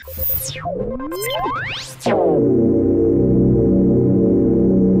And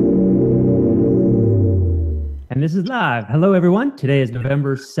this is live. Hello, everyone. Today is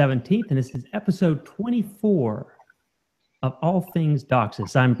November 17th, and this is episode 24 of All Things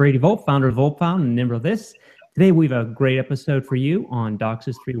DOCSIS. I'm Brady Volp, founder of VolpFound and member of this. Today, we have a great episode for you on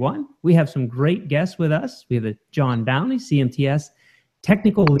DOCSIS 3.1. We have some great guests with us. We have John Downey, CMTS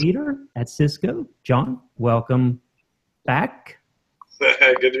technical leader at Cisco. John, welcome back.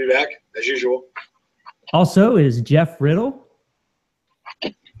 Good to be back, as usual. Also is Jeff Riddle,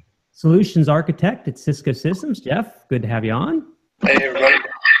 solutions architect at Cisco Systems. Jeff, good to have you on. Hey, everybody.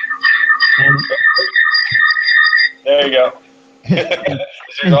 And there you go. Is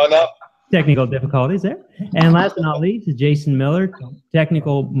it on now? Technical difficulties there. And last but not least is Jason Miller,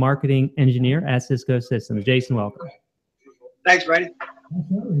 technical marketing engineer at Cisco Systems. Jason, welcome. Thanks, Brady.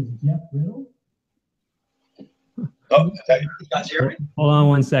 Also is Jeff Riddle. Oh, okay. You guys hear me? Hold on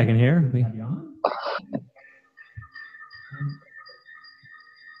one second here. We have you on.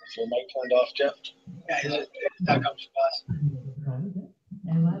 Is your mic turned off, Jeff? Yeah, that comes from us.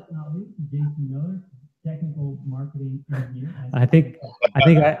 And last but not least, Jason Miller, technical marketing engineer. I think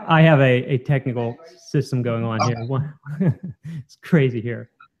I have a technical system going on here. It's crazy here.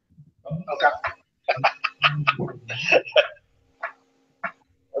 Okay.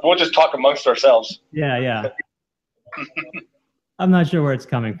 We'll just talk amongst ourselves. Yeah. I'm not sure where it's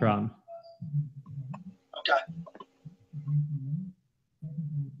coming from. Okay.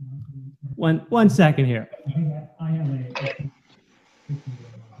 One second here.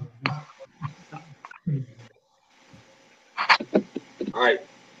 All right.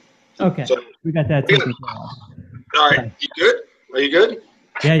 Okay. So, we got that taken care of. all right. You good? Are you good?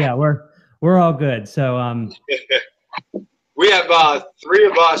 Yeah. We're all good. So We have three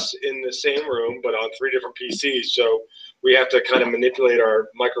of us in the same room, but on three different PCs. So we have to kind of manipulate our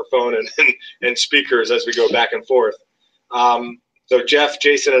microphone and speakers as we go back and forth. So Jeff,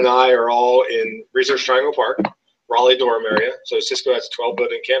 Jason, and I are all in Research Triangle Park, Raleigh-Durham area. So Cisco has a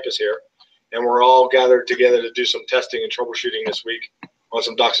 12-building campus here. And we're all gathered together to do some testing and troubleshooting this week on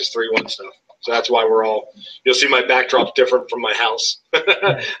some DOCSIS 3.1 stuff. So that's why you'll see my backdrop's different from my house.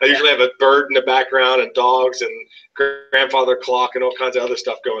 I usually have a bird in the background and dogs and grandfather clock and all kinds of other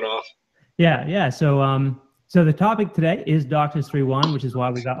stuff going off. Yeah. So the topic today is DOCSIS 3.1, which is why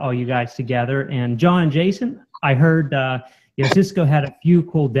we got all you guys together. And John and Jason, I heard Cisco had a few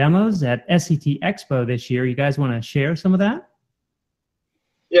cool demos at SCT Expo this year. You guys want to share some of that?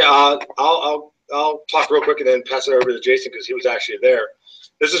 Yeah, I'll talk real quick and then pass it over to Jason because he was actually there.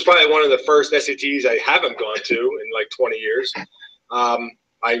 This is probably one of the first SCTs I haven't gone to in like 20 years.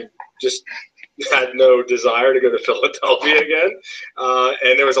 I just had no desire to go to Philadelphia again,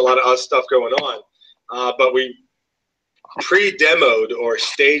 and there was a lot of us stuff going on. But we pre-demoed or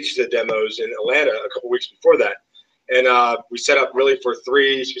staged the demos in Atlanta a couple weeks before that, and we set up really for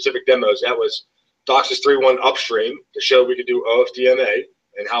three specific demos. That was DOCSIS 3.1 upstream to show we could do OFDMA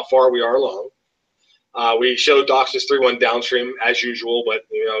and how far we are along. We showed DOCSIS 3.1 downstream as usual, but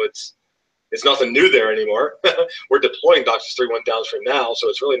it's nothing new there anymore. We're deploying DOCSIS 3.1 downstream now, so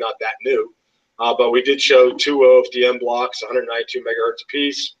it's really not that new. But we did show two OFDM blocks, 192 megahertz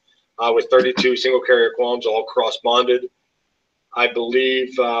apiece, with 32 single carrier QAMs all cross bonded. I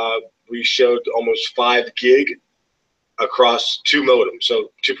believe we showed almost 5 gig across 2 modems,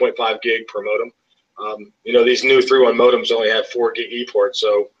 so 2.5 gig per modem. These new 3.1 modems only have 4 gig E ports,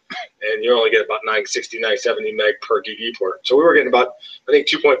 and you only get about 960, 970 meg per gig E port. So we were getting about, I think,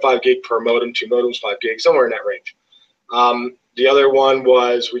 2.5 gig per modem, 2 modems, 5 gig, somewhere in that range. The other one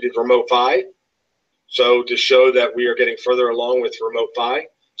was we did Remote PHY. So to show that we are getting further along with Remote PHY,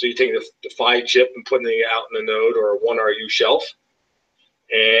 so you take the PHY chip and putting it out in a node or a 1RU shelf.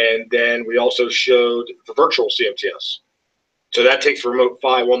 And then we also showed the virtual CMTS. So that takes Remote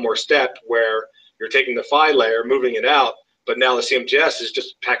PHY one more step where you're taking the PHY layer, moving it out, but now the CMTS is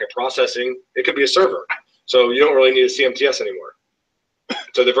just packet processing. It could be a server. So you don't really need a CMTS anymore.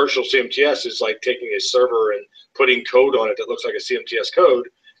 So the virtual CMTS is like taking a server and putting code on it that looks like a CMTS code,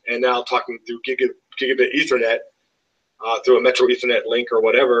 and now talking through gigabit Ethernet, through a Metro Ethernet link or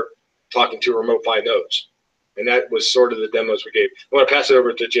whatever, talking to Remote PHY nodes. And that was sort of the demos we gave. I want to pass it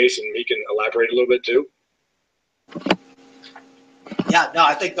over to Jason. He can elaborate a little bit too. Yeah, no,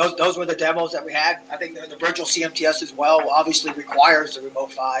 I think those were the demos that we had. I think the virtual CMTS as well obviously requires the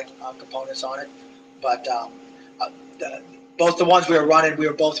Remote PHY components on it. But both the ones we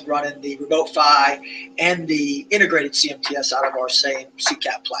were both running the Remote PHY and the integrated CMTS out of our same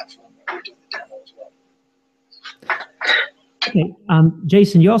CCAP platform. We were doing the demo as well. Okay,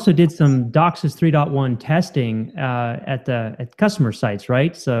 Jason, you also did some DOCSIS 3.1 testing at customer sites,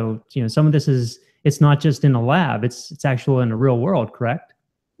 right? So some of this it's not just in a lab; it's actual in the real world, correct?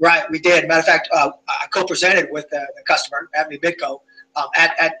 Right, we did. Matter of fact, I co-presented with the customer, AbbVie Midco,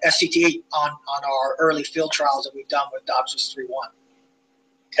 at SCTE on our early field trials that we've done with DOCSIS 3.1.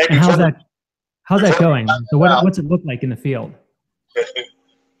 Hey, and how's that going? So what's it look like in the field?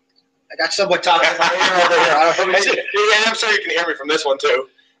 I got someone talking in my ear over here. I don't know. Yeah, I'm sure you can hear me from this one too.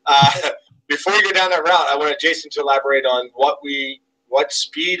 Before we go down that route, I wanted Jason to elaborate on what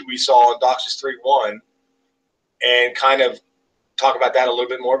speed we saw on DOCSIS 3.1 and kind of talk about that a little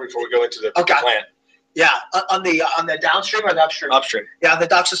bit more before we go into the plan. Yeah, on the downstream or the upstream? Upstream. Yeah, on the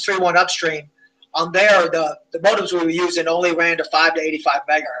DOCSIS 3.1 upstream, on there, the modems we were using only ran to 5 to 85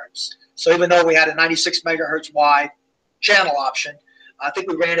 megahertz. So even though we had a 96 megahertz wide channel option, I think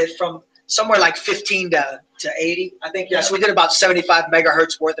we ran it from somewhere like 15 to 80. I think, yes, we did about 75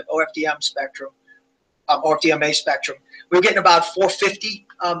 megahertz worth of OFDM spectrum, OFDMA spectrum. We were getting about 450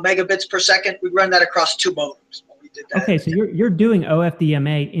 megabits per second. We ran that across 2 modems when we did that. Okay, so you're doing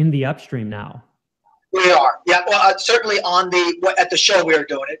OFDMA in the upstream now. We are, yeah. Well, certainly at the show we are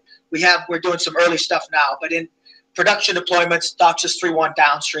doing it. We're doing some early stuff now, but in production deployments, DOCSIS 3.1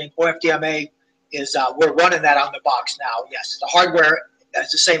 downstream, OFDMA is we're running that on the box now. Yes, the hardware.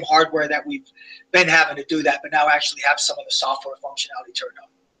 That's the same hardware that we've been having to do that, but now actually have some of the software functionality turned on.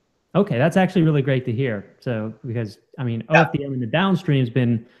 Okay, that's actually really great to hear. So, because OFDM in the downstream has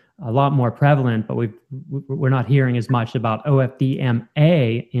been a lot more prevalent, but we're not hearing as much about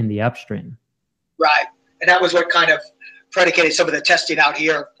OFDMA in the upstream. Right, and that was what kind of predicated some of the testing out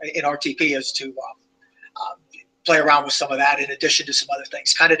here in RTP, is to play around with some of that in addition to some other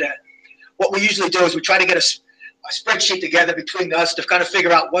things. What we usually do is we try to get a spreadsheet together between us to kind of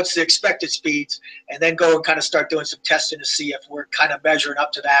figure out what's the expected speeds, and then go and kind of start doing some testing to see if we're kind of measuring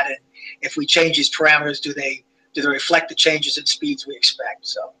up to that, and if we change these parameters, do they reflect the changes in speeds we expect?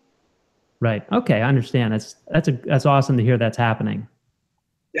 So, right. Okay, I understand. That's awesome to hear that's happening.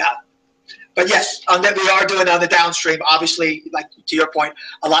 Yeah, but yes, on that we are doing on the downstream. Obviously, like to your point,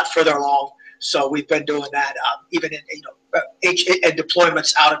 a lot further along. So we've been doing that even in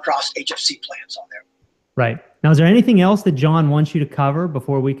deployments out across HFC plants on there. Right. Now, is there anything else that John wants you to cover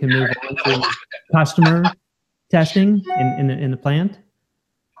before we can move on to customer testing in the plant?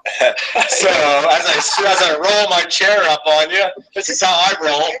 So as I roll my chair up on you, this is how I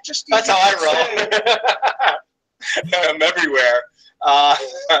roll. That's how I roll. I'm everywhere.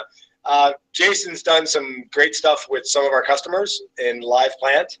 Jason's done some great stuff with some of our customers in live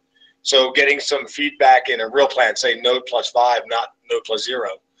plant. So getting some feedback in a real plant, say node +5, not node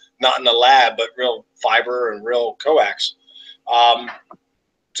 +0. Not in the lab, but real fiber and real coax.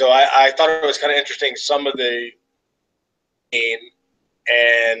 So I thought it was kind of interesting, some of the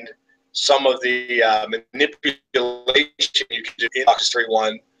and some of the manipulation you can do in DOCSIS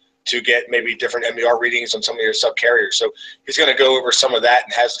 3.1 to get maybe different MER readings on some of your subcarriers. So he's going to go over some of that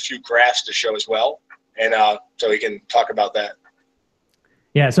and has a few graphs to show as well. And so he can talk about that.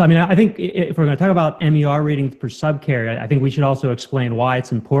 Yeah, so I think if we're going to talk about MER readings per subcarrier, I think we should also explain why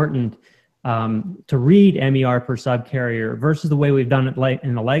it's important to read MER per subcarrier versus the way we've done it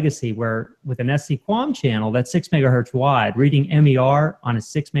in the legacy, where with an SC-QAM channel that's 6 megahertz wide, reading MER on a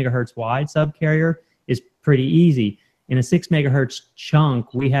 6 megahertz wide subcarrier is pretty easy. In a 6 megahertz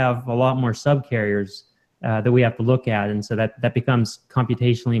chunk, we have a lot more subcarriers that we have to look at, and so that becomes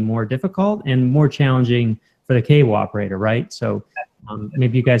computationally more difficult and more challenging for the cable operator, right? So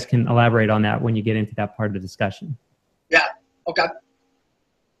maybe you guys can elaborate on that when you get into that part of the discussion. Yeah, okay.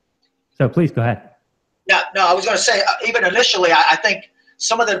 So please go ahead. Yeah, no, I was going to say, even initially, I think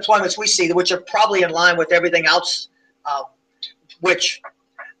some of the deployments we see, which are probably in line with everything else, which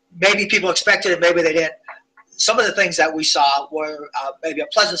maybe people expected it, maybe they didn't. Some of the things that we saw were maybe a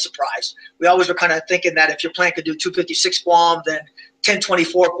pleasant surprise. We always were kind of thinking that if your plant could do 256 QAM, then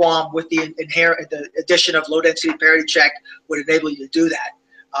 1024 QAM with the addition of low density parity check would enable you to do that.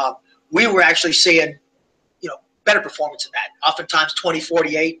 We were actually seeing, better performance in that. Oftentimes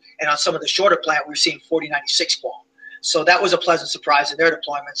 2048, and on some of the shorter plant, we were seeing 4096 QAM. So that was a pleasant surprise in their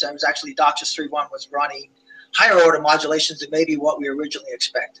deployments. It was actually DOCSIS 3.1 was running higher order modulations than maybe what we originally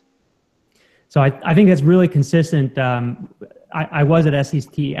expected. So I think that's really consistent. I was at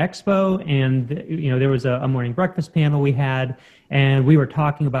SCTE Expo, and there was a morning breakfast panel we had, and we were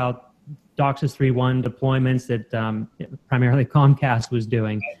talking about DOCSIS 3.1 deployments that primarily Comcast was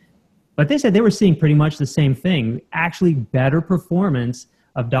doing. But they said they were seeing pretty much the same thing, actually better performance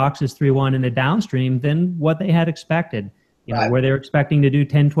of DOCSIS 3.1 in the downstream than what they had expected. You know, Right. where they were expecting to do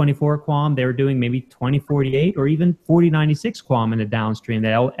 1024 QAM, they were doing maybe 2048 or even 4096 QAM in a downstream.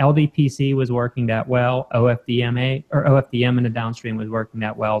 The LDPC was working that well. OFDMA or OFDM in a downstream was working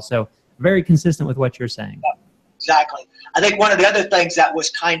that well. So very consistent with what you're saying. Exactly. I think one of the other things that was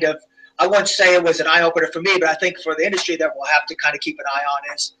kind of, I wouldn't say it was an eye-opener for me, but I think for the industry that we'll have to kind of keep an eye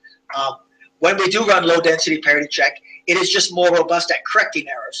on is when we do run low-density parity check, it is just more robust at correcting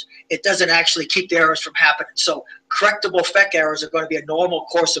errors. It doesn't actually keep the errors from happening. So correctable FEC errors are going to be a normal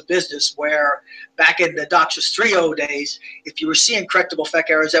course of business, where back in the DOCSIS 3.0 days, if you were seeing correctable FEC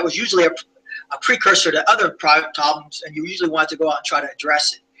errors, that was usually a precursor to other problems, and you usually wanted to go out and try to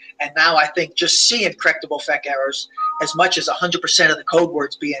address it. And now I think just seeing correctable FEC errors, as much as 100% of the code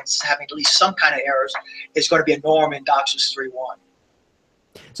words having at least some kind of errors, is going to be a norm in DOCSIS 3.1.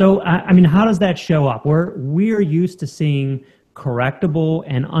 So, I mean, how does that show up? We're used to seeing correctable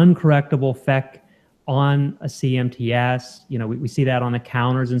and uncorrectable FEC on a CMTS. You know, we see that on the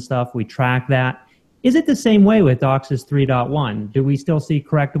counters and stuff. We track that. Is it the same way with DOCSIS 3.1? Do we still see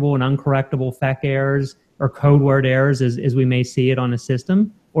correctable and uncorrectable FEC errors or code word errors as we may see it on a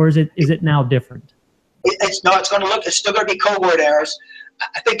system? Or is it now different? It's still going to be code word errors.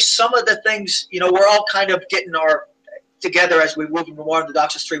 I think some of the things, you know, we're all kind of getting our together as we move more into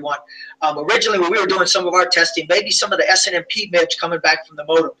DOCSIS 3.1. Originally, when we were doing some of our testing, maybe some of the SNMP MIBs coming back from the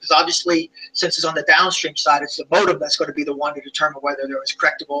modem, because obviously, since it's on the downstream side, it's the modem that's going to be the one to determine whether there was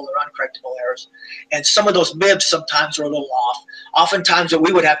correctable or uncorrectable errors. And some of those MIBs sometimes are a little off. Oftentimes, what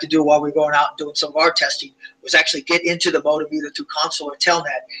we would have to do while we were going out and doing some of our testing was actually get into the modem either through console or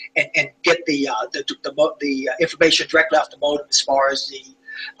telnet and get the information directly off the modem as far as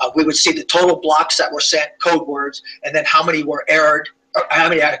we would see the total blocks that were sent, code words, and then how many were errored, or how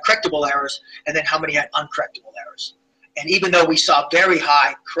many had correctable errors, and then how many had uncorrectable errors. And even though we saw very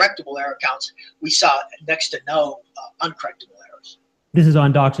high correctable error counts, we saw next to no uncorrectable errors. This is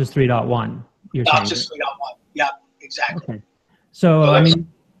on DOCSIS 3.1. DOCSIS 3.1. Yeah, exactly. Okay. So, I mean,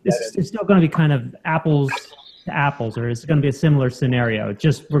 it's still going to be kind of apples to apples, or it's going to be a similar scenario.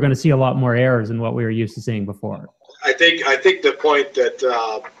 Just we're going to see a lot more errors than what we were used to seeing before. I think the point that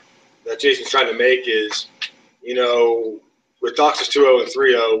that Jason's trying to make is, you know, with DOCSIS 2.0 and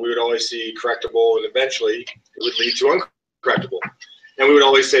 3.0, we would always see correctable, and eventually it would lead to uncorrectable. And we would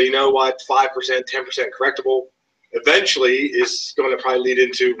always say, you know what, 5%, 10% correctable eventually is going to probably lead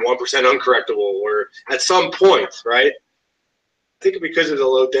into 1% uncorrectable, or at some point, right? I think because of the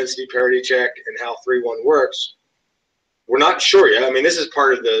low density parity check and how 3.1 works, we're not sure yet. I mean, this is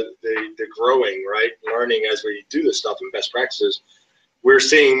part of the growing, right? Learning as we do this stuff and best practices. We're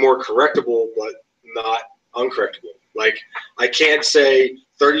seeing more correctable, but not uncorrectable. Like, I can't say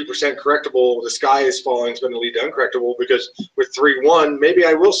 30% correctable, the sky is falling, is going to lead to uncorrectable, because with 3.1, maybe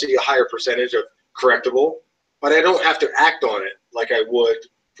I will see a higher percentage of correctable, but I don't have to act on it like I would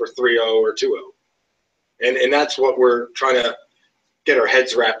for 3.0 or 2.0. And that's what we're trying to get our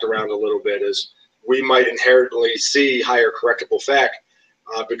heads wrapped around a little bit, is we might inherently see higher correctable FEC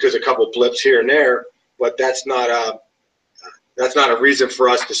because a couple blips here and there, but that's not a reason for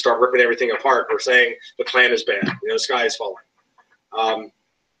us to start ripping everything apart or saying the plan is bad. You know, the sky is falling.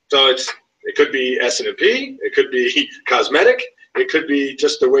 So it could be SNMP, it could be cosmetic, it could be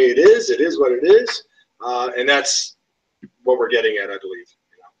just the way it is. It is what it is, and that's what we're getting at, I believe.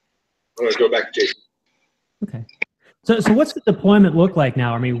 I'm going to go back to Jason. Okay. So what's the deployment look like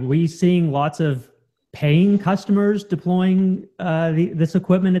now? I mean, are we seeing lots of paying customers deploying this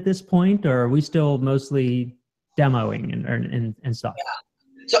equipment at this point, or are we still mostly demoing and stuff?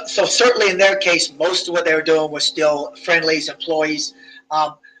 Yeah. So certainly in their case, most of what they were doing was still friendlies, employees.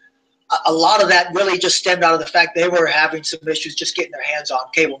 A lot of that really just stemmed out of the fact they were having some issues just getting their hands on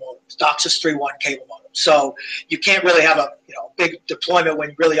cable modems, DOCSIS 3.1 cable modems. So you can't really have a big deployment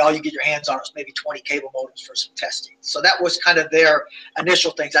when really all you get your hands on is maybe 20 cable modems for some testing. So that was kind of their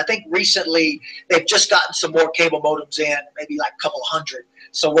initial things. I think recently they've just gotten some more cable modems in, maybe like a couple hundred,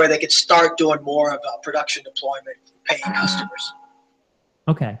 so where they could start doing more of a production deployment for paying customers.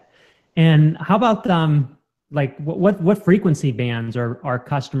 Okay. And how about like what frequency bands are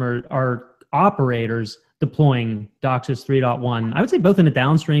operators deploying DOCSIS 3.1? I would say both in the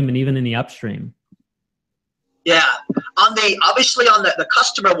downstream and even in the upstream. Yeah, obviously on the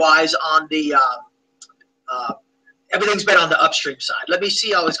customer wise, on the everything's been on the upstream side. Let me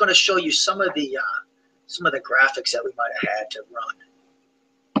see. I was going to show you some of the graphics that we might have had to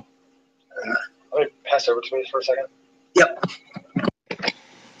run. Let me pass over to me for a second. Yep.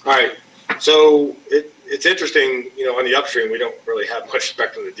 All right. So it's interesting, on the upstream, we don't really have much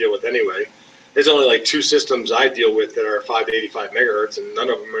spectrum to deal with anyway. There's only like 2 systems I deal with that are 5 to 85 megahertz, and none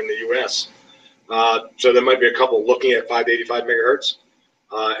of them are in the U.S. So there might be a couple looking at 5 to 85 megahertz.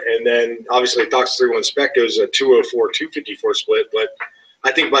 And then obviously DOCSIS 3.1 spec goes a 204, 254 split. But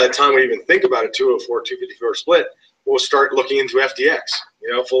I think by the time we even think about a 204, 254 split, we'll start looking into FDX,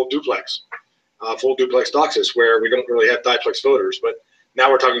 full duplex DOCSIS, where we don't really have diplex filters. But now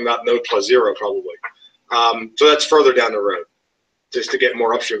we're talking about node plus 0 probably. So that's further down the road, just to get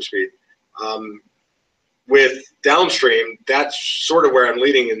more upstream speed. With downstream, that's sort of where I'm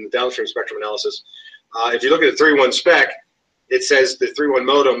leading in the downstream spectrum analysis. If you look at the 3.1 spec, it says the 3.1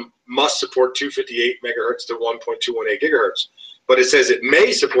 modem must support 258 megahertz to 1.218 gigahertz, but it says it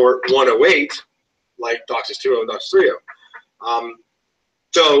may support 108, like DOCSIS 2.0 and DOCSIS 3.0.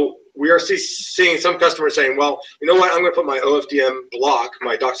 So we are seeing some customers saying, well, you know what, I'm going to put my OFDM block,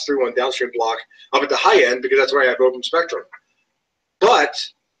 my DOCSIS 3.1 downstream block, up at the high end because that's where I have open spectrum. But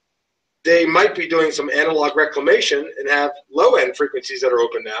they might be doing some analog reclamation and have low-end frequencies that are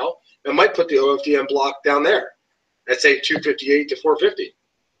open now, and might put the OFDM block down there. Let's say 258 to 450,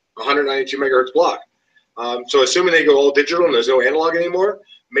 192 megahertz block. So assuming they go all digital and there's no analog anymore,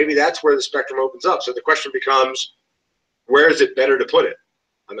 maybe that's where the spectrum opens up. So the question becomes, where is it better to put it?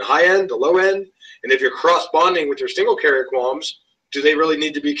 On the high end, the low end? And if you're cross-bonding with your single carrier QAMs, do they really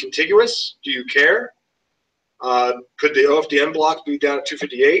need to be contiguous? Do you care? Could the OFDM block be down at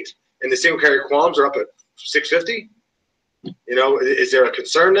 258 and the single carrier QAMs are up at 650? Is there a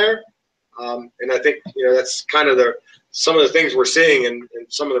concern there? And I think that's kind of some of the things we're seeing in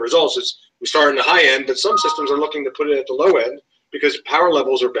some of the results is we start in the high end, but some systems are looking to put it at the low end because power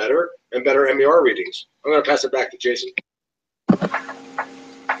levels are better and better MER readings. I'm going to pass it back to Jason.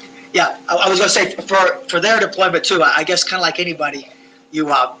 Yeah, I was going to say for their deployment too, I guess kind of like anybody,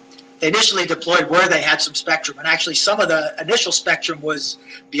 they initially deployed where they had some spectrum, and actually some of the initial spectrum was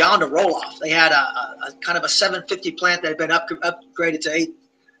beyond a roll-off. They had a kind of a 750 plant that had been upgraded to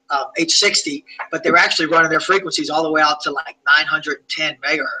 860, but they were actually running their frequencies all the way out to like 910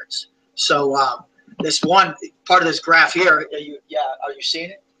 megahertz. So this one part of this graph here, are you seeing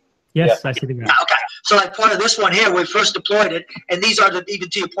it? Yes, I see the graph. Yeah, okay. So like part of this one here, we first deployed it, and these are even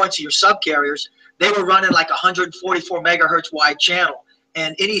to your points of your subcarriers, they were running like 144 megahertz wide channel,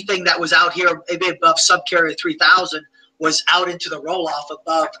 and anything that was out here maybe above subcarrier 3000 was out into the roll-off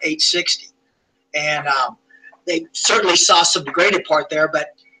above 860. And they certainly saw some degraded part there,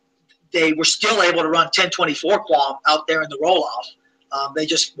 but they were still able to run 1024 QAM out there in the roll-off. They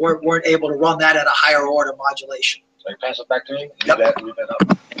just weren't able to run that at a higher order modulation. So I pass it back to me? Yep. Leave that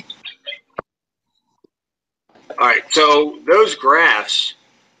up. All right, so those graphs,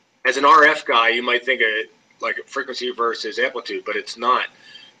 as an RF guy, you might think of it like a frequency versus amplitude, but it's not.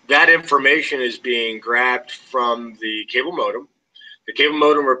 That information is being grabbed from the cable modem. The cable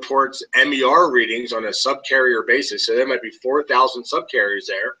modem reports MER readings on a subcarrier basis, so there might be 4,000 subcarriers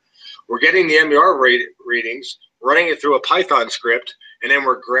there. We're getting the MER readings, running it through a Python script, and then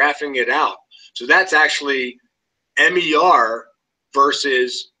we're graphing it out. So that's actually MER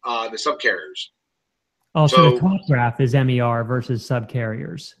versus the subcarriers. Oh, so the top graph is MER versus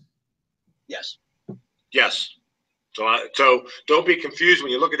subcarriers. Yes. Yes. So don't be confused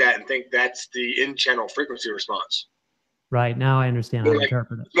when you look at that and think that's the in-channel frequency response. Right. Now I understand how to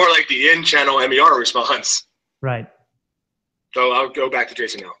interpret it. More like the in-channel MER response. Right. So I'll go back to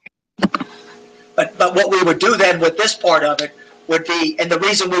Jason now. But what we would do then with this part of it would be, and the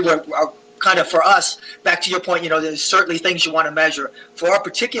reason we were kind of for us, back to your point, there's certainly things you want to measure. For our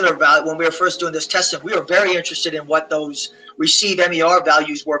particular value, when we were first doing this testing, we were very interested in what those received MER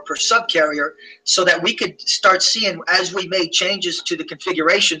values were per subcarrier so that we could start seeing, as we made changes to the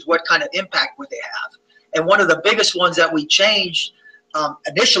configurations, what kind of impact would they have. And one of the biggest ones that we changed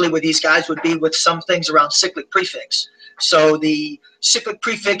initially with these guys would be with some things around cyclic prefix. So the cyclic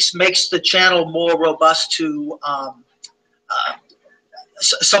prefix makes the channel more robust to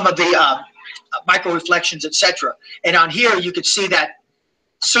some of the micro reflections, etc. And on here, you could see that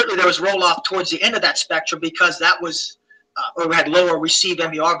certainly there was roll off towards the end of that spectrum because that was, or we had lower received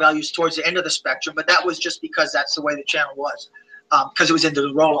MER values towards the end of the spectrum, but that was just because that's the way the channel was, because it was into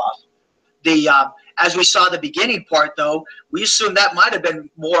the roll off. As we saw the beginning part, though, we assumed that might have been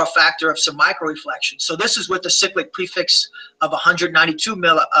more a factor of some micro reflections. So this is with the cyclic prefix of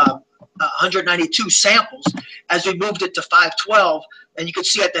 192 samples. As we moved it to 512, and you could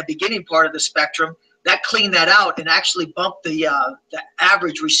see at the beginning part of the spectrum, that cleaned that out and actually bumped the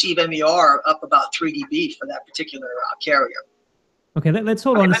average receive MER up about 3 dB for that particular carrier. Okay, let's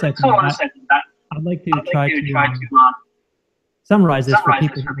hold on a second. I'd like to try to summarize this for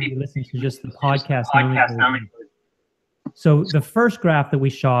people who may be listening to just the podcast. So the first graph that we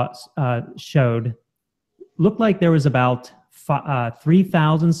showed looked like there was about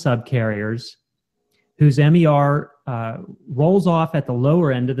 3,000 subcarriers whose MER rolls off at the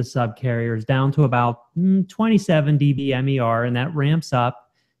lower end of the subcarriers down to about 27 dB MER, and that ramps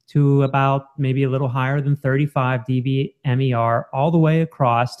up to about maybe a little higher than 35 dB MER all the way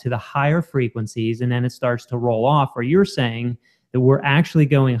across to the higher frequencies, and then it starts to roll off, where you're saying that we're actually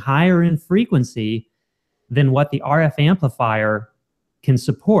going higher in frequency than what the RF amplifier can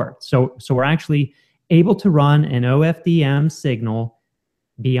support. So we're actually able to run an OFDM signal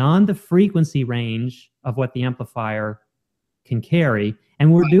beyond the frequency range of what the amplifier can carry,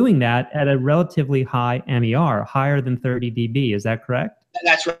 and we're doing that at a relatively high MER, higher than 30 dB. Is that correct?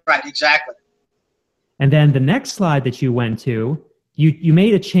 That's right, exactly. And then the next slide that you went to, you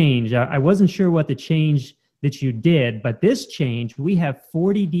made a change. I wasn't sure what the change that you did, but this change, we have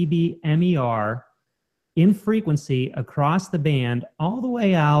 40 dB MER in frequency across the band, all the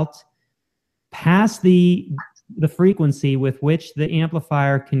way out past the frequency with which the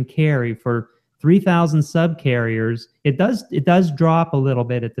amplifier can carry for 3,000 subcarriers. It does drop a little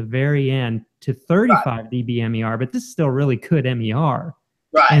bit at the very end to 35 dB MER, but this is still really good MER.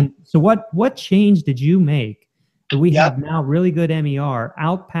 Right. And so what change did you make that we have now really good MER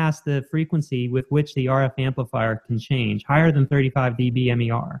out past the frequency with which the RF amplifier can change, higher than 35 dB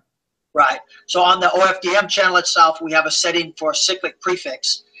MER? Right. So on the OFDM channel itself, we have a setting for cyclic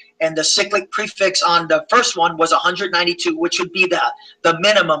prefix. And the cyclic prefix on the first one was 192, which would be the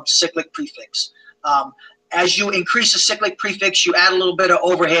minimum cyclic prefix. As you increase the cyclic prefix, you add a little bit of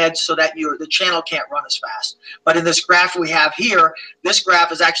overhead so that the channel can't run as fast. But in this graph we have here, this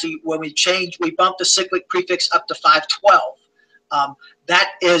graph is actually when we bump the cyclic prefix up to 512.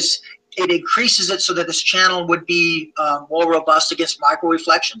 It increases it so that this channel would be more robust against micro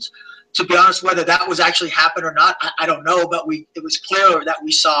reflections. To be honest, whether that was actually happened or not, I don't know, but it was clear that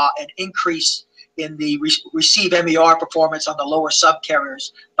we saw an increase in the receive MER performance on the lower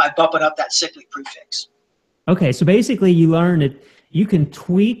subcarriers by bumping up that cyclic prefix. Okay, so basically you learned that you can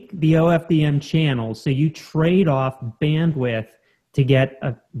tweak the OFDM channel, so you trade off bandwidth to get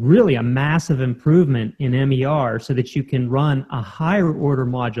really a massive improvement in MER so that you can run a higher order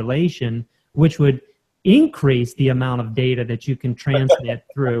modulation, which would increase the amount of data that you can transmit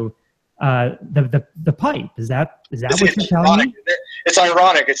through the pipe. Is that what you're telling me? It's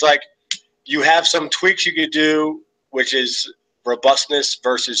ironic. It's like you have some tweaks you could do, which is robustness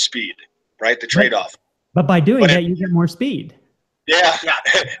versus speed, right? The trade-off. But by doing that, you get more speed. Yeah.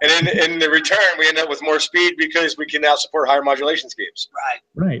 And in the return, we end up with more speed because we can now support higher modulation schemes.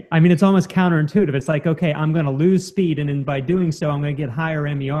 Right. I mean, it's almost counterintuitive. It's like, okay, I'm going to lose speed, and then by doing so, I'm going to get higher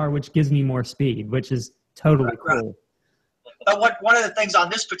MER, which gives me more speed, which is totally cool. But one of the things on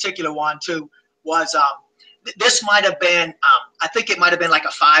this particular one, too, was this might have been, I think it might have been like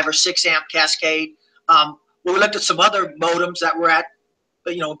a 5 or 6 amp cascade. We looked at some other modems that were at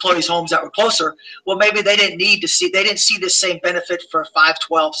employees' homes that were closer. Well, maybe they didn't see the same benefit for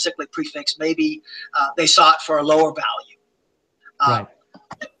 512 cyclic prefix. Maybe they saw it for a lower value. Right.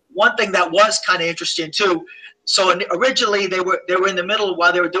 One thing that was kind of interesting too. So originally they were in the middle,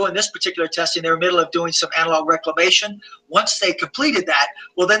 while they were doing this particular testing, they were in the middle of doing some analog reclamation. Once they completed that,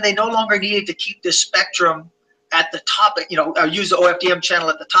 well, then they no longer needed to keep this spectrum at the top, or use the OFDM channel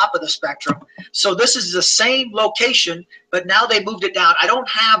at the top of the spectrum. So this is the same location, but now they moved it down. I don't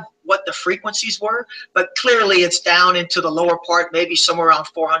have what the frequencies were, but clearly it's down into the lower part, maybe somewhere around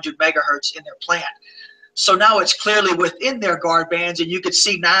 400 megahertz in their plant. So now it's clearly within their guard bands, and you could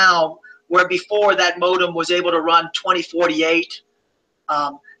see now where before that modem was able to run 2048,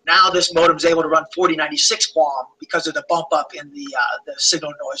 now this modem is able to run 4096 QAM because of the bump up in the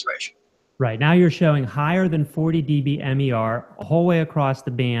signal noise ratio. Right. Now you're showing higher than 40 dB MER a whole way across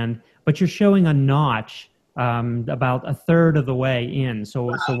the band, but you're showing a notch about a third of the way in.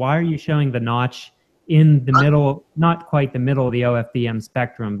 So why are you showing the notch in the middle, not quite the middle of the OFDM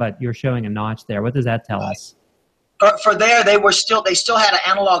spectrum, but you're showing a notch there? What does that tell us? For there, they still had an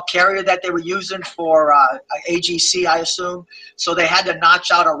analog carrier that they were using for AGC, I assume. So they had to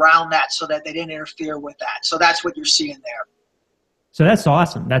notch out around that so that they didn't interfere with that. So that's what you're seeing there. So that's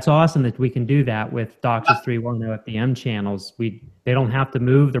awesome. That's awesome that we can do that with DOCSIS 3.1 OFDM channels. They don't have to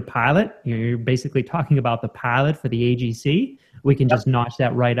move their pilot. You're basically talking about the pilot for the AGC. We can just notch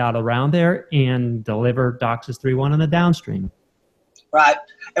that right out around there and deliver DOCSIS 3.1 on the downstream. Right.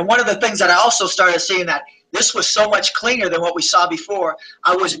 And one of the things that I also started seeing that this was so much cleaner than what we saw before.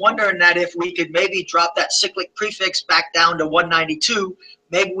 I was wondering that if we could maybe drop that cyclic prefix back down to 192,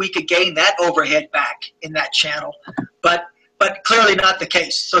 maybe we could gain that overhead back in that channel. But clearly not the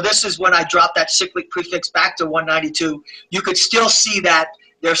case. So this is when I dropped that cyclic prefix back to 192. You could still see that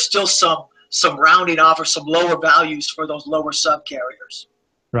there's still some rounding off or some lower values for those lower subcarriers.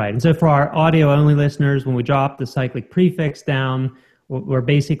 Right. And so for our audio only listeners, when we drop the cyclic prefix down, we're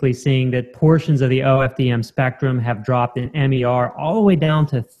basically seeing that portions of the OFDM spectrum have dropped in MER all the way down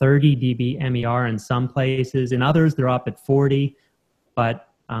to 30 dB MER in some places. In others, they're up at 40, but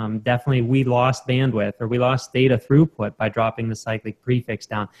definitely we lost bandwidth, or we lost data throughput by dropping the cyclic prefix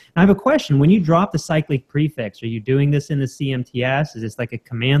down. Now I have a question. When you drop the cyclic prefix, are you doing this in the CMTS? Is this like a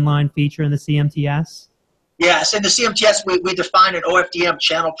command line feature in the CMTS? Yes, in the CMTS, we define an OFDM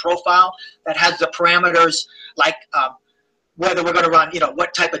channel profile that has the parameters like whether we're going to run,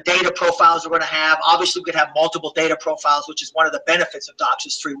 what type of data profiles we're going to have. Obviously, we could have multiple data profiles, which is one of the benefits of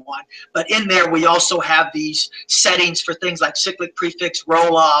DOCSIS 3.1. But in there, we also have these settings for things like cyclic prefix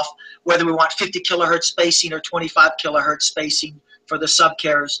roll-off, whether we want 50 kilohertz spacing or 25 kilohertz spacing for the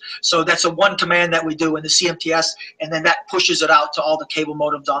subcarriers. So that's a one command that we do in the CMTS, and then that pushes it out to all the cable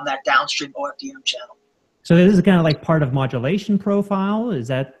modems on that downstream OFDM channel. So this is kind of like part of modulation profile. Is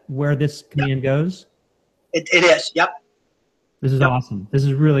that where this command goes? It is, yep. This is awesome. This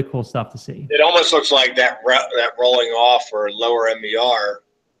is really cool stuff to see. It almost looks like that rolling off or lower MER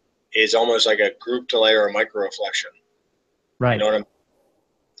is almost like a group delay or a micro reflection. Right. You know what I'm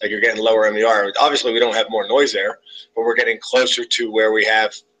like? You're getting lower MER. Obviously, we don't have more noise there, but we're getting closer to where we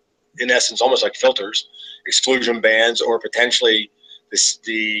have, in essence, almost like filters, exclusion bands, or potentially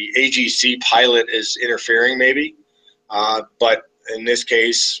the AGC pilot is interfering maybe. But in this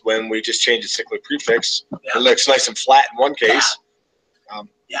case, when we just change the cyclic prefix, it looks nice and flat in one case.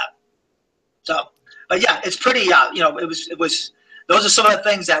 Yeah. So, but yeah, it's pretty, it was, those are some of the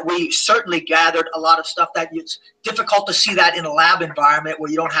things that we certainly gathered a lot of stuff that it's difficult to see that in a lab environment where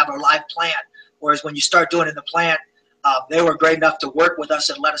you don't have a live plant. Whereas when you start doing it in the plant, they were great enough to work with us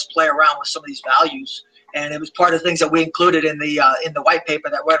and let us play around with some of these values. And it was part of the things that we included in the white paper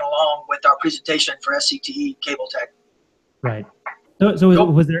that went along with our presentation for SCTE Cable Tech. Right. So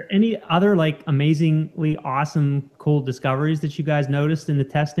was there any other like amazingly awesome, cool discoveries that you guys noticed in the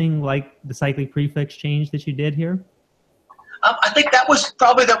testing, like the cyclic prefix change that you did here? I think that was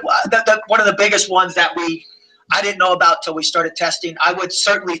probably one of the biggest ones that I didn't know about till we started testing. I would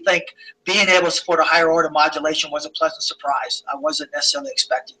certainly think being able to support a higher order modulation was a pleasant surprise. I wasn't necessarily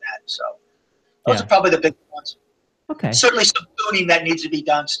expecting that. So those are probably the big ones. Okay. Certainly some tuning that needs to be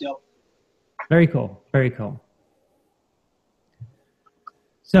done still. Very cool. Very cool.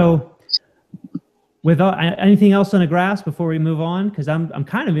 So, with anything else on the graphs before we move on? Because I'm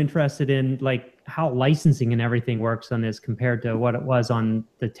kind of interested in like how licensing and everything works on this compared to what it was on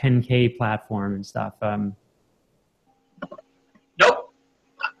the 10K platform and stuff. Nope.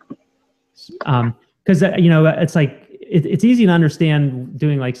 Because it's like it's easy to understand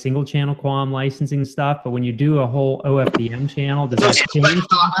doing like single channel QAM licensing stuff, but when you do a whole OFDM channel, does that change?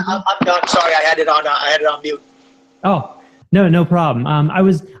 I'm done. Sorry, I had it on mute. Oh. No problem. I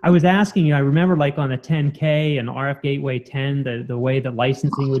was asking you, I remember like on the 10K and RF Gateway 10, the way that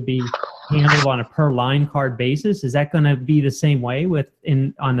licensing would be handled on a per line card basis. Is that going to be the same way on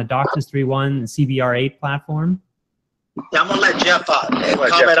the DOCSIS 3.1 and CBR8 platform? Yeah, I'm gonna let Jeff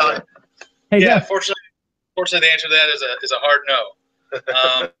comment on it. Hey, yeah, Jeff. fortunately, the answer to that is a hard no.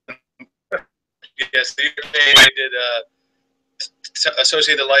 Yes, the UFA did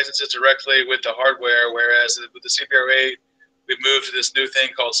associate the licenses directly with the hardware, whereas with the CBR8, we moved to this new thing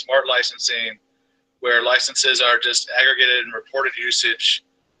called smart licensing, where licenses are just aggregated and reported usage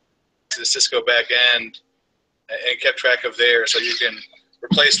to the Cisco back end and kept track of there. So you can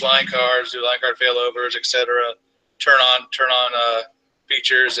replace line cards, do line card failovers, etc. Turn on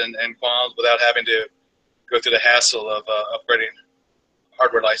features and QAMs without having to go through the hassle of upgrading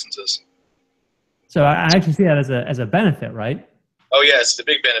hardware licenses. So I actually see that as a benefit, right? Oh yes, it's a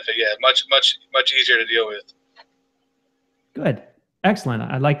big benefit. Yeah, much easier to deal with. Good, excellent.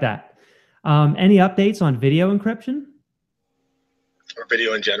 I like that. Any updates on video encryption? Or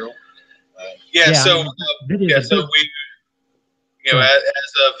video in general? So we, as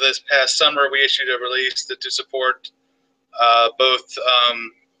of this past summer, we issued a release to support both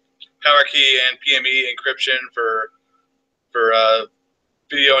PowerKey and PME encryption for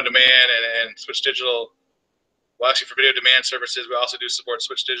video on demand and Switch Digital. Well, actually, for video demand services, we also do support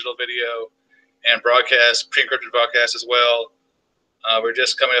Switch Digital video and broadcast, pre-encrypted broadcast as well. We're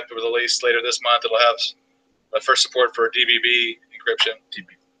just coming up with a release later this month. It'll have first support for DVB encryption.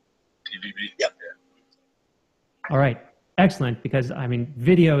 DVB. Yep. All right. Excellent. Because I mean,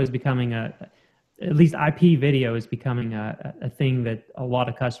 video is becoming at least IP video is becoming a thing that a lot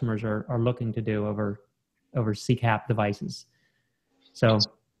of customers are looking to do over CCAP devices. So,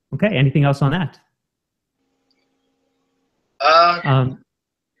 okay. Anything else on that?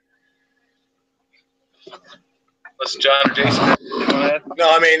 Unless John or Jason, you want to add?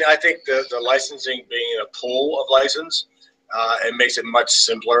 No, I mean, I think the licensing being a pool of license, it makes it much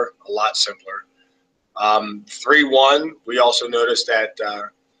simpler, a lot simpler. 3.1, we also noticed that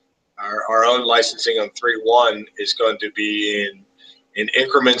our own licensing on 3.1 is going to be in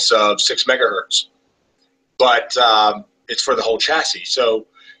increments of 6 megahertz, but it's for the whole chassis. So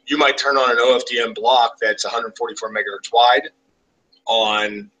you might turn on an OFDM block that's 144 megahertz wide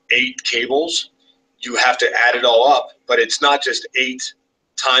on 8 cables. You have to add it all up, but it's not just 8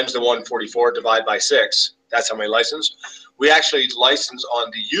 times the 144 divided by 6. That's how many license. We actually license on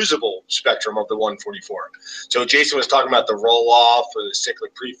the usable spectrum of the 144. So Jason was talking about the roll-off or the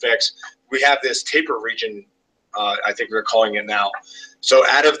cyclic prefix. We have this taper region, I think we're calling it now. So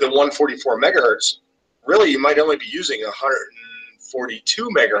out of the 144 megahertz, really you might only be using 142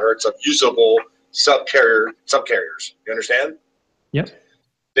 megahertz of usable subcarriers. You understand? Yep.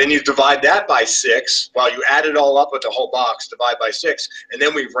 Then you divide that by 6. While you add it all up with the whole box, divide by 6, and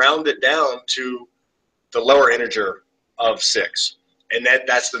then we round it down to the lower integer of 6, and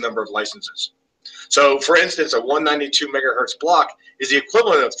that's the number of licenses. So, for instance, a 192 megahertz block is the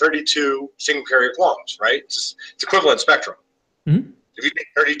equivalent of 32 single carrier QAMs, right? It's equivalent spectrum. Mm-hmm. If you take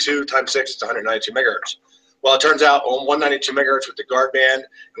 32 times 6, it's 192 megahertz. Well, it turns out on 192 megahertz with the guard band,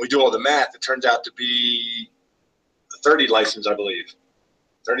 and we do all the math, it turns out to be 30 license, I believe.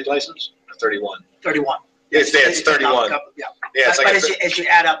 30 license or 31? 31. It's 31. Yeah. Yeah, it's But like as you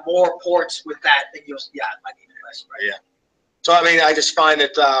add up more ports with that, then it might be less, right? yeah. So, I mean, I just find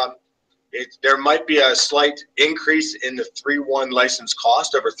that there might be a slight increase in the 3.1 license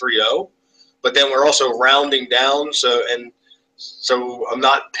cost over 3.0, but then we're also rounding down, so I'm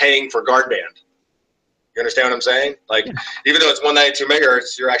not paying for guard band. You understand what I'm saying? Like, even though it's 192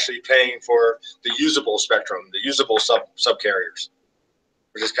 megahertz, you're actually paying for the usable spectrum, the usable subcarriers,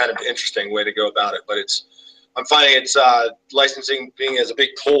 which is kind of an interesting way to go about it. But I'm finding it's licensing being as a big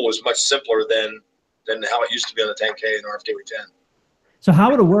pool is much simpler than how it used to be on the 10K and RFDW10. So how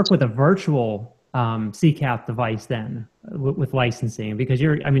would it work with a virtual CCAP device then with licensing? Because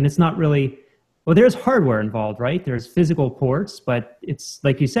it's not really, well, there's hardware involved, right? There's physical ports, but it's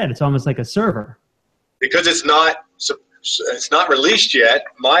like you said, it's almost like a server. Because it's not released yet.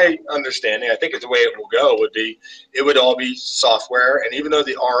 My understanding, I think, is the way it will go would be it would all be software, and even though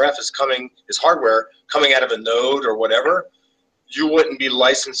the RF is hardware coming out of a node or whatever, you wouldn't be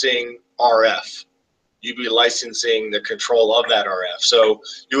licensing RF. You'd be licensing the control of that RF. So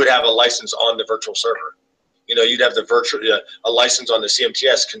you would have a license on the virtual server. You'd have a license on the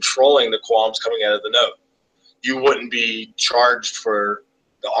CMTS controlling the QAMs coming out of the node. You wouldn't be charged for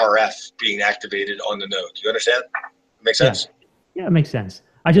the RF being activated on the node. Do you understand? Make sense? Yeah, it makes sense.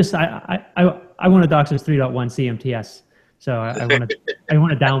 I want a DOCSIS 3.1 CMTS, so I want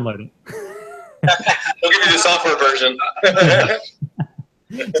to download it. We'll give you the software version.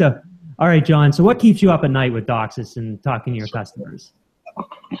 So, all right, John. So, what keeps you up at night with DOCSIS and talking to your customers? All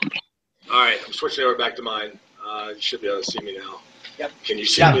right, I'm switching over back to mine. You should be able to see me now. Yep. Can you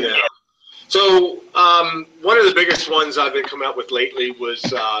see me now? So, one of the biggest ones I've been coming up with lately was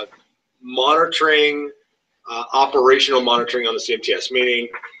monitoring. Operational monitoring on the CMTS, meaning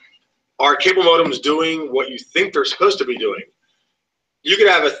are cable modems doing what you think they're supposed to be doing? You could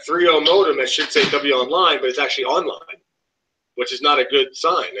have a 3.0 modem that should say W online, but it's actually online, which is not a good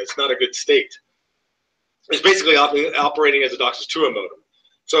sign. It's not a good state. It's basically operating as a DOCSIS 2.0 modem.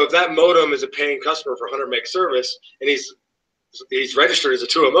 So if that modem is a paying customer for 100 meg service and he's registered as a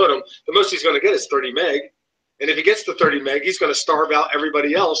 2.0 modem, the most he's going to get is 30 meg. And if he gets to 30 meg, he's going to starve out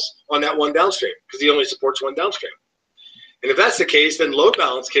everybody else on that one downstream because he only supports one downstream. And if that's the case, then load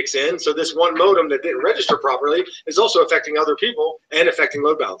balance kicks in. So this one modem that didn't register properly is also affecting other people and affecting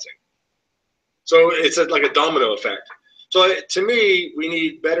load balancing. So it's like a domino effect. So to me, we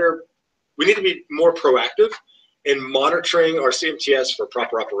need to be more proactive in monitoring our CMTS for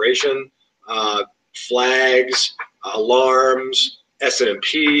proper operation, flags, alarms,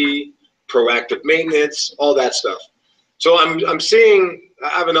 SNMP, proactive maintenance, all that stuff. So I'm seeing, I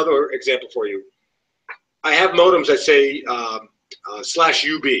have another example for you. I have modems that say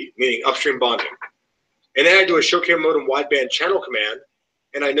 /UB, meaning upstream bonding. And then I do a Showcam modem wideband channel command,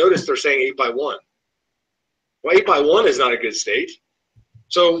 and I notice they're saying 8x1. Well, 8x1 is not a good state.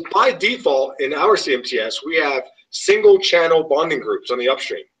 So by default, in our CMTS, we have single channel bonding groups on the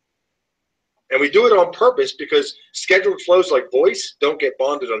upstream. And we do it on purpose because scheduled flows like voice don't get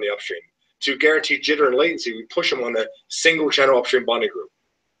bonded on the upstream. To guarantee jitter and latency, we push them on the single channel upstream bonding group.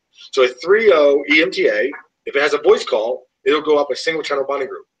 So a 3.0 EMTA, if it has a voice call, it'll go up a single channel bonding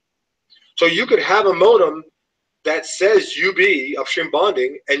group. So you could have a modem that says UB, upstream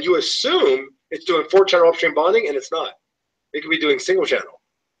bonding, and you assume it's doing 4-channel upstream bonding, and it's not. It could be doing single channel.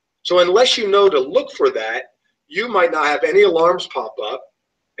 So unless you know to look for that, you might not have any alarms pop up,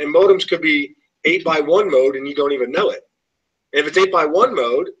 and modems could be 8x1 mode and you don't even know it. And if it's 8x1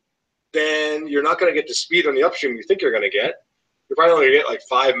 mode, then you're not going to get the speed on the upstream you think you're going to get. You're probably only going to get like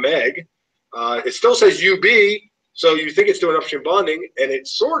 5 meg. It still says UB, so you think it's doing upstream bonding, and it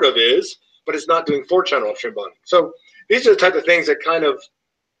sort of is, but it's not doing 4-channel upstream bonding. So these are the type of things that kind of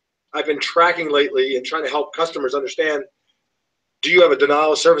I've been tracking lately and trying to help customers understand. Do you have a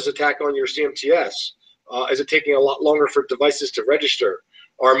denial of service attack on your CMTS? Is it taking a lot longer for devices to register?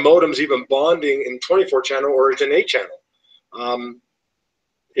 Are modems even bonding in 24-channel, or is it an 8-channel?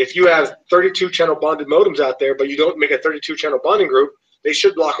 If you have 32-channel bonded modems out there, but you don't make a 32-channel bonding group, they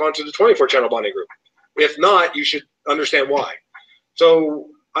should lock onto the 24-channel bonding group. If not, you should understand why. So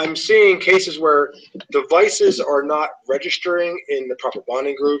I'm seeing cases where devices are not registering in the proper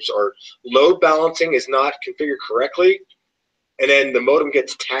bonding groups, or load balancing is not configured correctly, and then the modem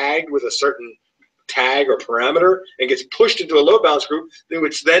gets tagged with a certain tag or parameter and gets pushed into a load balance group,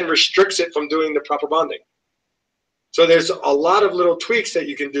 which then restricts it from doing the proper bonding. So there's a lot of little tweaks that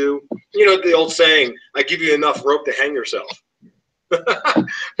you can do. You know, the old saying, I give you enough rope to hang yourself.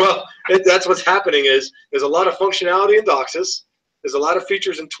 Well, that's what's happening is there's a lot of functionality in DOCSIS. There's a lot of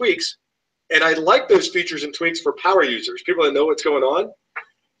features and tweaks. And I like those features and tweaks for power users, people that know what's going on.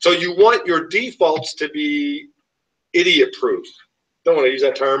 So you want your defaults to be idiot-proof. Don't want to use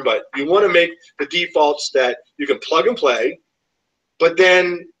that term, but you want to make the defaults that you can plug and play. But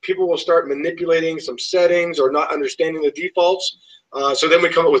then people will start manipulating some settings or not understanding the defaults. So then we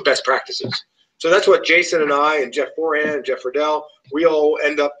come up with best practices. So that's what Jason and I and Jeff Forehand and Jeff Riddell, we all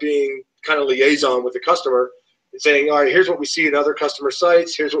end up being kind of liaison with the customer and saying, all right, here's what we see in other customer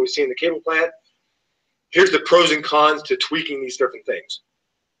sites. Here's what we see in the cable plant. Here's the pros and cons to tweaking these different things.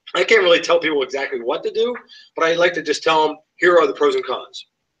 I can't really tell people exactly what to do, but I like to just tell them, here are the pros and cons.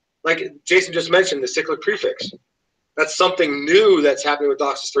 Like Jason just mentioned, the cyclic prefix. That's something new that's happening with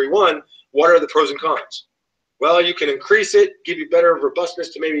DOCSIS 3.1. What are the pros and cons? Well, you can increase it, give you better robustness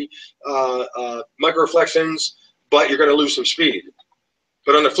to maybe microreflections, but you're going to lose some speed.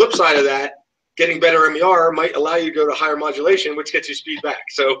 But on the flip side of that, getting better MER might allow you to go to higher modulation, which gets you speed back.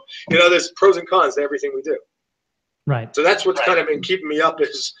 So, you know, there's pros and cons to everything we do. Right. So that's what's kind of been keeping me up,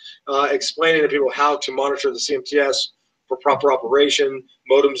 is explaining to people how to monitor the CMTS for proper operation,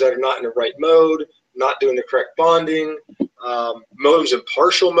 modems that are not in the right mode, not doing the correct bonding, modems in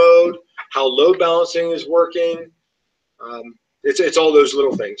partial mode, how load balancing is working. It's all those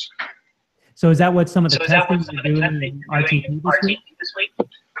little things. So is that what some of the testing you're doing in RTP this week?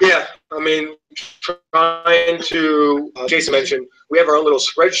 Yeah, I mean, trying to, Jason mentioned, we have our own little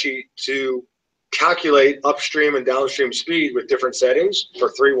spreadsheet to calculate upstream and downstream speed with different settings for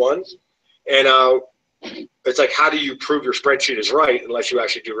 3.1. And it's like, how do you prove your spreadsheet is right unless you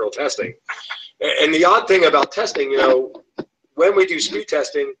actually do real testing? And the odd thing about testing, you know, when we do speed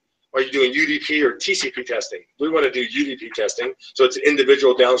testing, are you doing UDP or TCP testing? We want to do UDP testing, so it's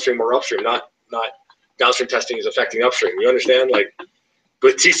individual downstream or upstream, not downstream testing is affecting upstream. You understand? Like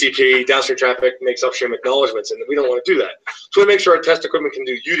with TCP, downstream traffic makes upstream acknowledgments, and we don't want to do that. So we make sure our test equipment can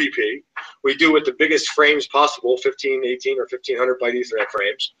do UDP. We do with the biggest frames possible, 15, 18, or 1500 byte Ethernet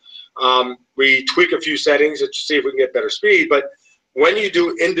frames. We tweak a few settings to see if we can get better speed, but when you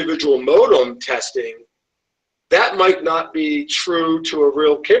do individual modem testing, that might not be true to a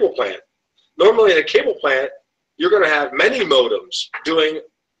real cable plant. Normally in a cable plant, you're going to have many modems doing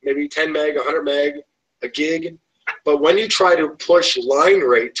maybe 10 meg, 100 meg, a gig. But when you try to push line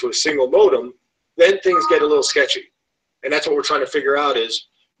rate to a single modem, then things get a little sketchy. And that's what we're trying to figure out is,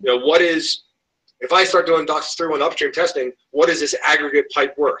 you know, what is, if I start doing DOCSIS 3.1 upstream testing, what is this aggregate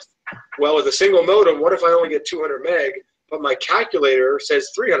pipe worth? Well, with a single modem, what if I only get 200 meg, but my calculator says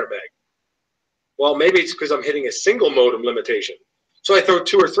 300 meg? Well, maybe it's because I'm hitting a single modem limitation. So I throw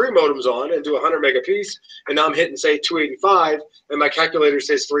 2 or 3 modems on and do 100 meg a piece, and now I'm hitting, say, 285, and my calculator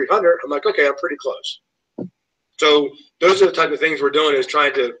says 300. I'm like, okay, I'm pretty close. So those are the type of things we're doing, is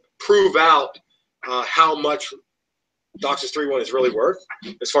trying to prove out how much DOCSIS 3.1 is really worth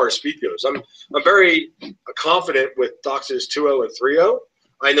as far as speed goes. I'm very confident with DOCSIS 2.0 and 3.0.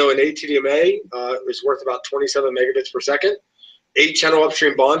 I know an ATDMA is worth about 27 megabits per second. 8-channel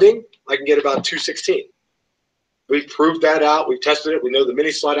upstream bonding, I can get about 216. We've proved that out. We've tested it. We know the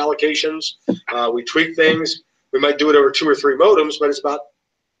mini slot allocations. We tweak things. We might do it over 2 or 3 modems, but it's about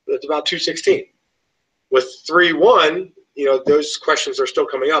 216. With 3.1, you know, those questions are still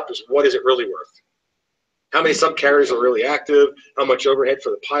coming up, is what is it really worth? How many subcarriers are really active? How much overhead for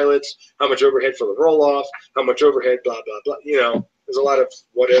the pilots? How much overhead for the roll-off? How much overhead, blah, blah, blah. You know, There's a lot of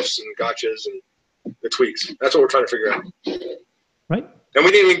what ifs and gotchas and the tweaks. That's what we're trying to figure out. Right. And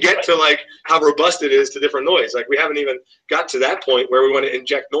we didn't even get to like how robust it is to different noise. Like we haven't even got to that point where we want to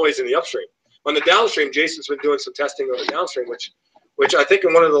inject noise in the upstream. On the downstream, Jason's been doing some testing on the downstream, which I think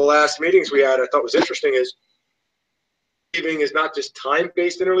in one of the last meetings we had, I thought was interesting is interleaving is not just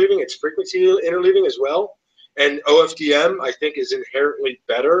time-based interleaving, it's frequency interleaving as well. And OFDM, I think, is inherently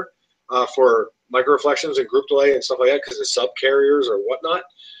better for microreflections and group delay and stuff like that because of subcarriers or whatnot.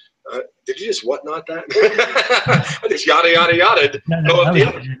 Did you just whatnot that? I just yada, yada, yada. No,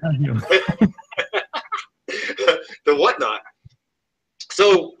 the whatnot.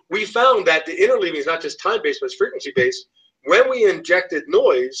 So we found that the interleaving is not just time-based, but it's frequency-based. When we injected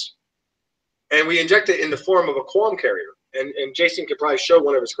noise, and we inject it in the form of a QAM carrier, and Jason could probably show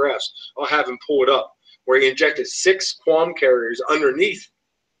one of his graphs. I'll have him pull it up, where he injected 6 QAM carriers underneath,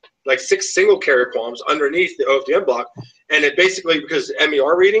 like 6 single carrier QAMs underneath the OFDM block. And it basically, because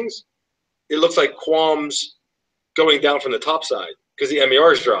MER readings, it looks like QAMs going down from the top side because the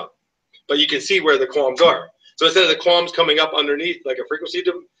MERs drop. But you can see where the QAMs are. So instead of the QAMs coming up underneath like a frequency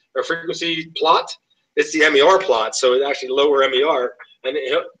plot, it's the MER plot. So it actually lower MER. And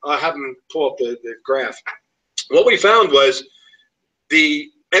I'll have him pull up the graph. What we found was the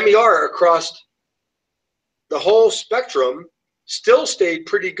MER across the whole spectrum still stayed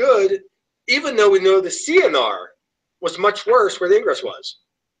pretty good, even though we know the CNR was much worse where the ingress was.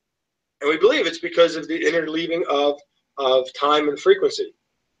 And we believe it's because of the interleaving of time and frequency.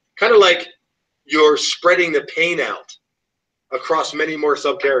 Kind of like you're spreading the pain out across many more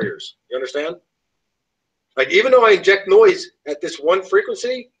subcarriers. You understand? Like even though I inject noise at this one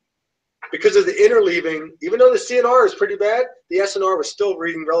frequency, because of the interleaving, even though the CNR is pretty bad, the SNR was still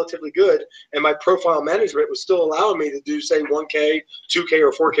reading relatively good, and my profile management was still allowing me to do, say, 1K, 2K,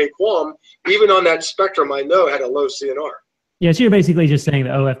 or 4K QAM, even on that spectrum I know had a low CNR. Yeah, so you're basically just saying the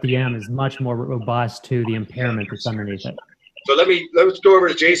OFDM is much more robust to the impairment that's underneath it. So let's go over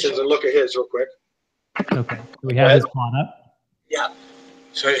to Jason's and look at his real quick. Okay, we have his plot up. Yeah.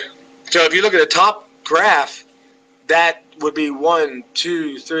 So if you look at the top graph, that would be 1,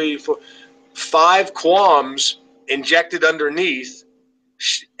 2, 3, 4, 5 QAMs injected underneath,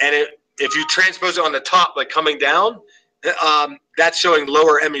 and if you transpose it on the top, like coming down, that's showing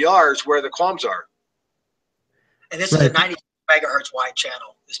lower MERs where the QAMs are. And this is a 90 megahertz wide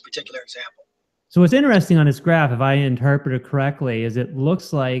channel, this particular example. So what's interesting on this graph, if I interpret it correctly, is it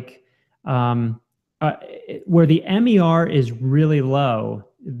looks like where the MER is really low,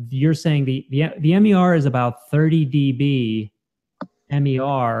 you're saying the MER is about 30 dB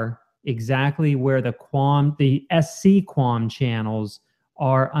MER, exactly where the SC QAM channels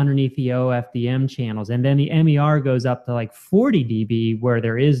are underneath the OFDM channels. And then the MER goes up to like 40 dB where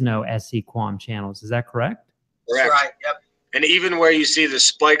there is no SC QAM channels. Is that correct? Correct. Right, yep. And even where you see the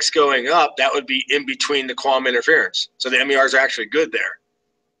spikes going up, that would be in between the QAM interference. So the MERs are actually good there.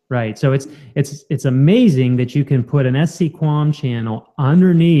 Right. So it's amazing that you can put an SC QAM channel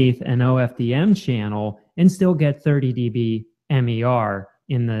underneath an OFDM channel and still get 30 dB MER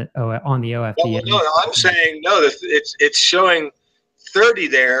on the OFDM. Well, no, I'm saying no. It's showing 30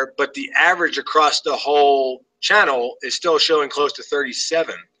 there, but the average across the whole channel is still showing close to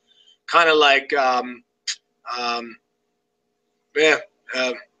 37. Kind of like I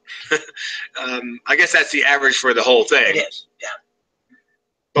guess that's the average for the whole thing. It is, yeah.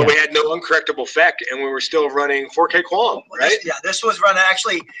 But we had no uncorrectable FEC, and we were still running 4K QAM, right? This was running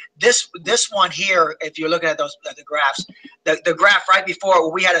actually. This one here, if you're looking at the graphs, the graph right before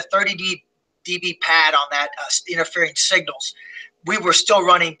we had a 30 dB pad on that interfering signals. We were still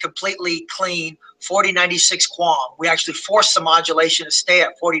running completely clean 4096 QAM. We actually forced the modulation to stay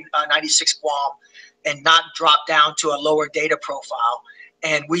at 4096 QAM and not drop down to a lower data profile.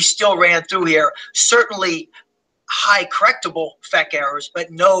 And we still ran through here, certainly high correctable FEC errors, but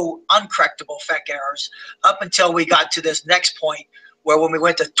no uncorrectable FEC errors up until we got to this next point where when we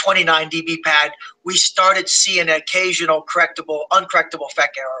went to 29 dB pad, we started seeing an occasional uncorrectable FEC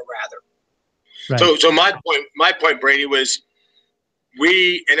error rather. Right. So my point, Brady, was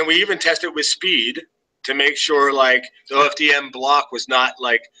we even tested with speed to make sure like the OFDM block was not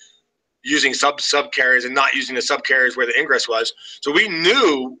like using subcarriers and not using the subcarriers where the ingress was. So we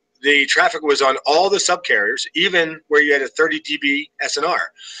knew the traffic was on all the subcarriers, even where you had a 30 dB SNR.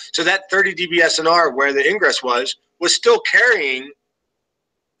 So that 30 dB SNR where the ingress was still carrying,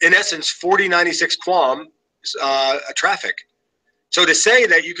 in essence, 4096 QAM traffic. So to say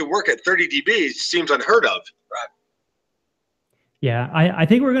that you could work at 30 dB seems unheard of. Right. Yeah, I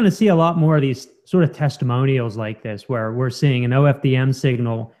think we're going to see a lot more of these sort of testimonials like this, where we're seeing an OFDM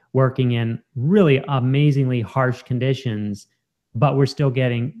signal working in really amazingly harsh conditions, but we're still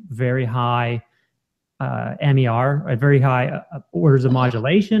getting very high MER, very high orders of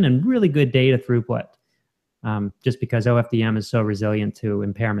modulation, and really good data throughput. Just because OFDM is so resilient to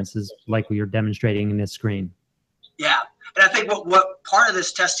impairments, is like we are demonstrating in this screen. Yeah, and I think what part of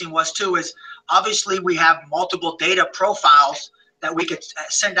this testing was too is obviously we have multiple data profiles that we could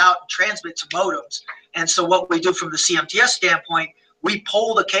send out and transmit to modems. And so what we do from the CMTS standpoint, we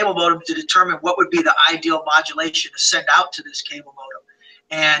poll the cable modem to determine what would be the ideal modulation to send out to this cable modem.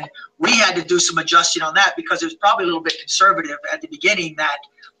 And we had to do some adjusting on that because it was probably a little bit conservative at the beginning that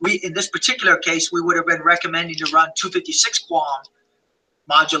in this particular case, we would have been recommending to run 256 QAM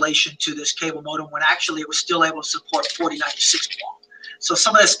modulation to this cable modem when actually it was still able to support 4096 QAM. So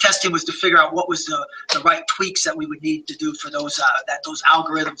some of this testing was to figure out what was the right tweaks that we would need to do for those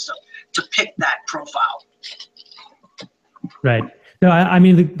algorithms to pick that profile. Right. So I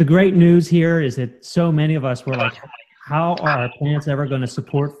mean, the great news here is that so many of us were like, how are our plants ever going to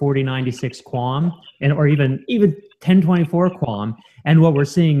support 4096 QAM or even 1024 QAM? And what we're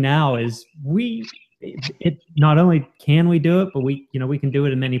seeing now is it not only can we do it, but we can do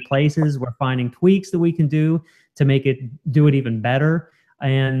it in many places. We're finding tweaks that we can do to make it do it even better.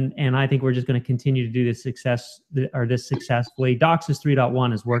 And I think we're just going to continue to do this successfully. DOCSIS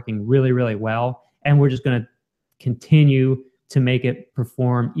 3.1 is working really, really well. And we're just going to continue to make it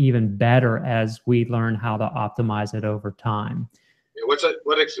perform even better as we learn how to optimize it over time. Yeah,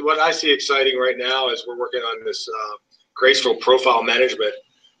 what I see exciting right now is we're working on this graceful profile management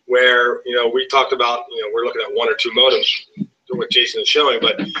where, we talked about, we're looking at one or two modems, what Jason is showing,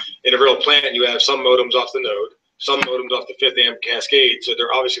 but in a real plant, you have some modems off the node, some modems off the 5th amp cascade, so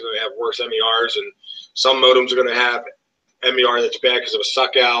they're obviously going to have worse MERs, and some modems are going to have MER that's bad because of a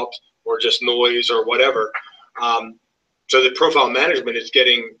suck out or just noise or whatever. So the profile management is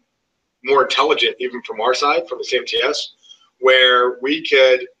getting more intelligent even from our side, from the CMTS, where we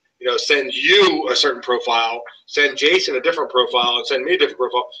could send you a certain profile, send Jason a different profile, and send me a different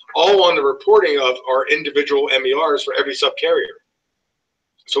profile, all on the reporting of our individual MERs for every subcarrier.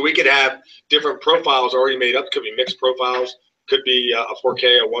 So we could have different profiles already made up. Could be mixed profiles, could be a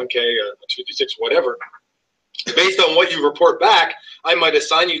 4K, a 1K, a 256, whatever. Based on what you report back, I might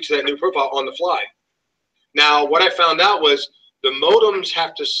assign you to that new profile on the fly. Now, what I found out was the modems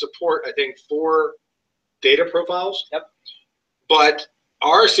have to support, I think, 4 data profiles. Yep. But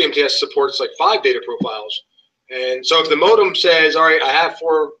our CMTS supports like 5 data profiles. And so if the modem says, all right, I have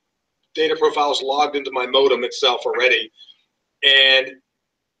 4 data profiles logged into my modem itself already, and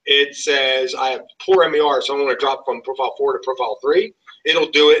it says I have poor MER, so I want to drop from profile 4 to profile 3, it'll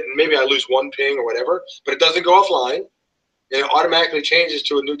do it, and maybe I lose 1 ping or whatever, but it doesn't go offline, and it automatically changes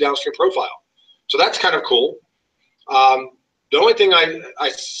to a new downstream profile. So that's kind of cool. The only thing I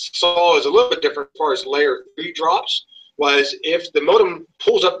saw is a little bit different as far as layer 3 drops was if the modem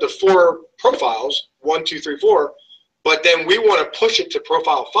pulls up the 4 profiles, 1, 2, 3, 4, but then we want to push it to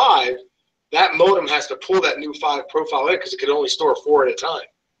profile 5, that modem has to pull that new 5 profile in because it can only store 4 at a time.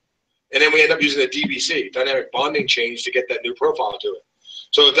 And then we end up using a DBC, dynamic bonding change, to get that new profile to it.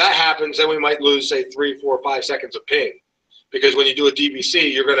 So if that happens, then we might lose, say, 3, 4, 5 seconds of ping. Because when you do a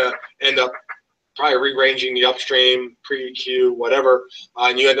DBC, you're going to end up probably rearranging the upstream, pre-queue, whatever,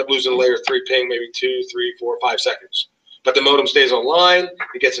 and you end up losing layer 3 ping, maybe 2, 3, 4, 5 seconds. But the modem stays online,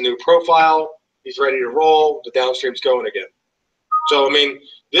 it gets a new profile, he's ready to roll, the downstream's going again. So, I mean,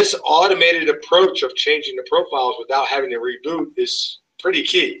 this automated approach of changing the profiles without having to reboot is pretty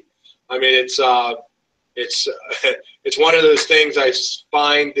key. I mean, it's one of those things I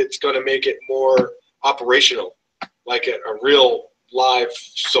find that's going to make it more operational, like a real live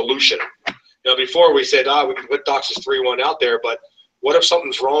solution. Before we said, we can put DOCSIS 3.1 out there, but what if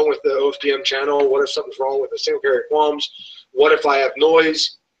something's wrong with the OFDM channel? What if something's wrong with the single carrier QAMs? What if I have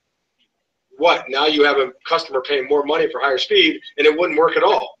noise? What? Now you have a customer paying more money for higher speed, and it wouldn't work at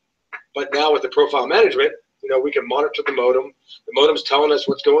all. But now with the profile management, we can monitor the modem. The modem's telling us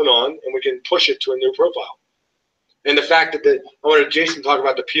what's going on, and we can push it to a new profile. And the fact that I wanted Jason to talk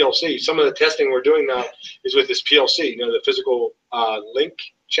about the PLC. Some of the testing we're doing now is with this PLC, the physical link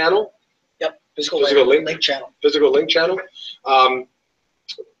channel. Yep, physical link channel. Physical link channel.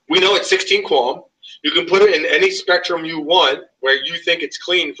 We know it's 16 QAM. You can put it in any spectrum you want where you think it's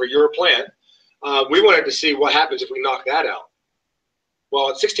clean for your plant. We wanted to see what happens if we knock that out. Well,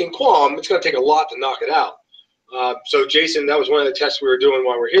 at 16 QAM, it's going to take a lot to knock it out. So Jason, that was one of the tests we were doing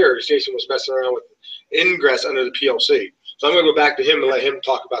while we're here, is Jason was messing around with ingress under the PLC. So I'm going to go back to him and let him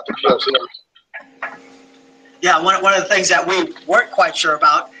talk about the PLC. Yeah, one of the things that we weren't quite sure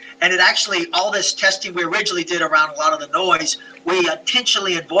about, and it actually, all this testing we originally did around a lot of the noise, we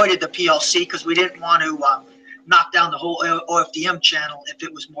intentionally avoided the PLC because we didn't want to knock down the whole OFDM channel if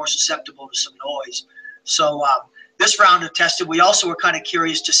it was more susceptible to some noise. So this round of testing, we also were kind of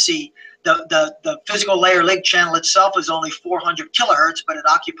curious to see the physical layer link channel itself is only 400 kilohertz, but it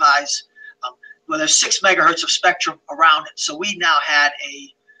occupies, well, there's 6 megahertz of spectrum around it. So we now had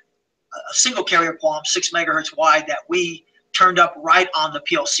a single carrier QAM, 6 megahertz wide, that we turned up right on the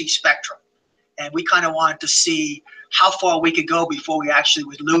PLC spectrum. And we kind of wanted to see how far we could go before we actually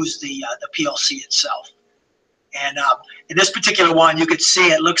would lose the PLC itself. And in this particular one, you could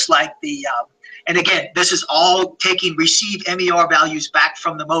see it looks like and again, this is all taking received MER values back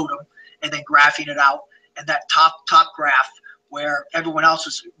from the modem and then graphing it out. And that top graph, where everyone else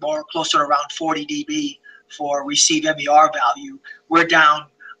is more closer to around 40 dB for received MER value, we're down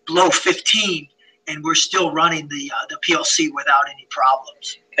below 15, and we're still running the PLC without any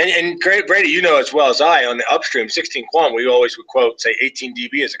problems. And Brady, you know as well as I, on the upstream 16 QAM, we always would quote, say 18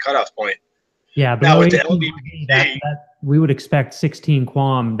 dB as a cutoff point. Yeah, but now with the 18 LDPC, that we would expect 16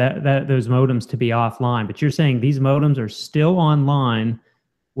 QAM, that those modems to be offline. But you're saying these modems are still online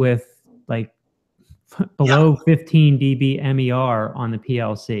with like below 15 dB MER on the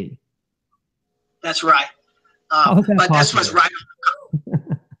PLC. That's right. But this was right.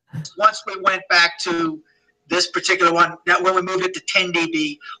 Once we went back to this particular one, that when we moved it to 10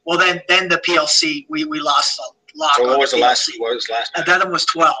 dB, well, then the PLC, we lost a lot. So what was the last? What was the last? That one was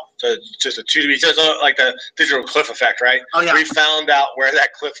 12. So just a 2 dB. So it's like the digital cliff effect, right? Oh yeah. We found out where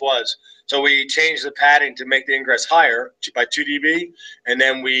that cliff was. So we changed the padding to make the ingress higher by 2 dB, and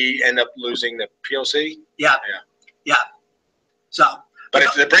then we end up losing the PLC. Yeah. So. But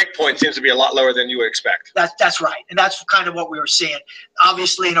the break point seems to be a lot lower than you would expect. That's right, and that's kind of what we were seeing.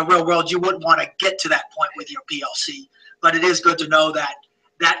 Obviously, in a real world, you wouldn't want to get to that point with your PLC, but it is good to know that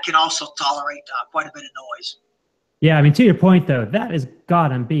that can also tolerate quite a bit of noise. Yeah, I mean, to your point, though, that has got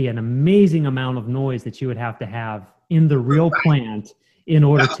to be an amazing amount of noise that you would have to have in the real plant in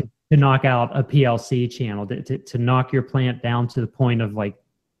order to knock out a PLC channel, to knock your plant down to the point of like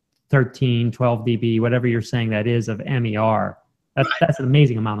 13, 12 dB, whatever you're saying that is, of MER. That's an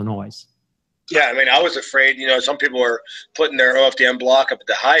amazing amount of noise. Yeah, I mean, I was afraid, some people are putting their OFDM block up at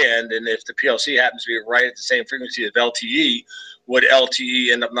the high end, and if the PLC happens to be right at the same frequency as LTE, would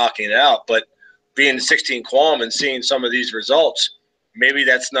LTE end up knocking it out? But being 16 QAM and seeing some of these results, maybe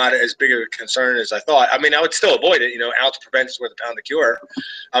that's not as big of a concern as I thought. I mean, I would still avoid it. Ounce prevents worth a pound of cure.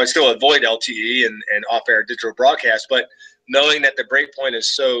 I would still avoid LTE and off-air digital broadcast, but knowing that the break point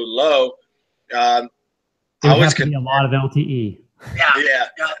is so low, there would have to be a lot of LTE. Yeah.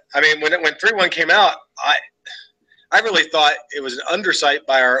 I mean, when 3.1 came out, I really thought it was an undersight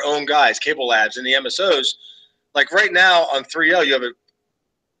by our own guys, Cable Labs and the MSOs. Like right now on 3.0, you have a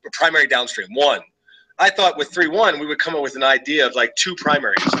primary downstream, one. I thought with 3.1, we would come up with an idea of like 2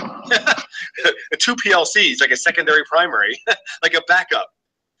 primaries, 2 PLCs, like a secondary primary, like a backup.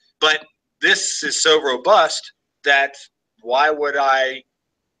 But this is so robust that why would I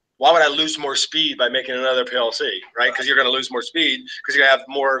lose more speed by making another PLC, right? Because you're going to lose more speed because you're going to have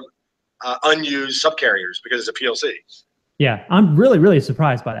more unused subcarriers because it's a PLC. Yeah, I'm really, really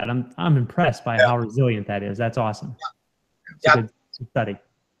surprised by that. I'm impressed by how resilient that is. That's awesome. It's a good study.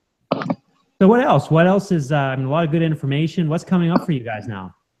 So what else? What else is, a lot of good information. What's coming up for you guys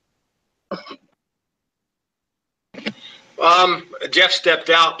now? Jeff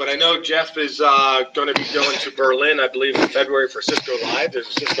stepped out, but I know Jeff is going to be going to Berlin, I believe, in February for Cisco Live. There's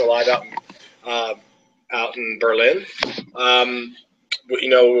a Cisco Live out in Berlin.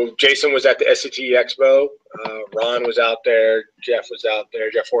 Jason was at the SCTE Expo. Ron was out there. Jeff was out there.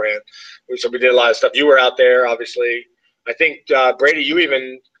 Jeff Forehand. So we did a lot of stuff. You were out there, obviously. I think Brady, you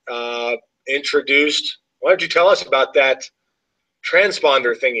even introduced. Why don't you tell us about that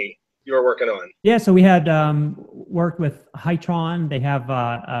transponder thingy you were working on? Yeah, so we had worked with Hytron. They have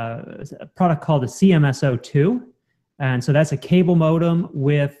a product called a CMSO2. And so that's a cable modem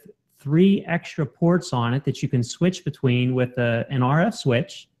with 3 extra ports on it that you can switch between with an RF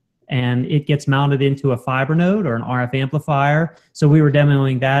switch. And it gets mounted into a fiber node or an RF amplifier. So we were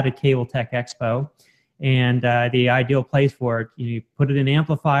demoing that at Cable Tech Expo. And the ideal place for it, you put it in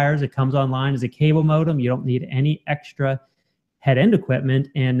amplifiers. It comes online as a cable modem. You don't need any extra head-end equipment,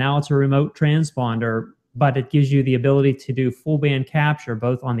 and now it's a remote transponder, but it gives you the ability to do full band capture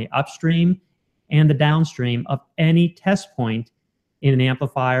both on the upstream and the downstream of any test point in an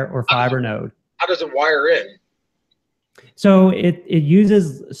amplifier or fiber node. How does it wire in? So it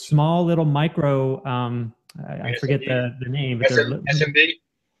uses small little micro, I forget the name. But SMD?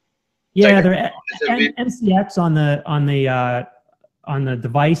 Yeah, they're NCX on the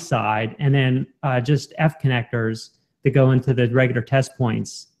device side, and then just F connectors that go into the regular test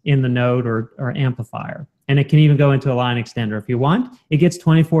points in the node or amplifier. and it can even go into a line extender if you want. It gets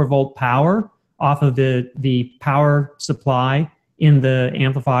 24-volt power off of the power supply in the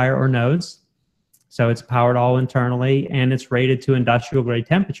amplifier or nodes. So it's powered all internally, and it's rated to industrial grade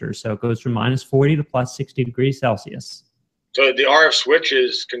temperatures. So it goes from -40 to +60 degrees Celsius. So the RF switch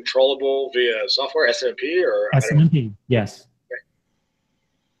is controllable via software, SNMP, or SNMP, yes.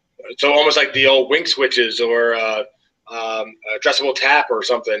 So almost like the old Wink switches or addressable tap or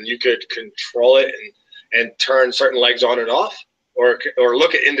something. You could control it and turn certain legs on and off, or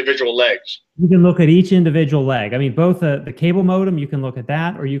look at individual legs. You can look at each individual leg. I mean, both the cable modem, you can look at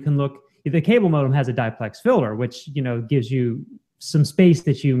that, or you can look. The cable modem has a diplex filter, which gives you some space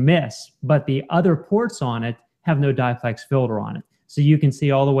that you miss, but the other ports on it have no diplex filter on it. So you can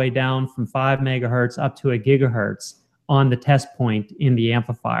see all the way down from 5 megahertz up to 1 gigahertz on the test point in the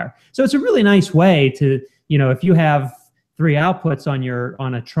amplifier. So it's a really nice way to, if you have 3 outputs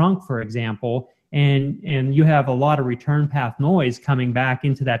on a trunk, for example, and you have a lot of return path noise coming back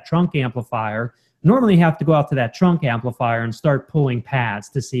into that trunk amplifier, normally you have to go out to that trunk amplifier and start pulling pads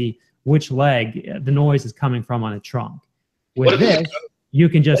to see which leg the noise is coming from on a trunk. With this, you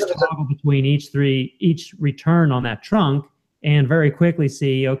can just toggle between each return on that trunk and very quickly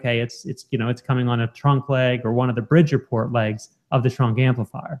see, okay, it's coming on a trunk leg or one of the bridger port legs of the trunk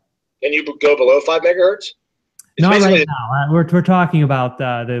amplifier. Can you go below 5 megahertz? Not right now. We're talking about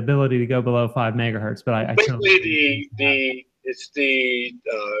the ability to go below 5 megahertz, but I basically it's the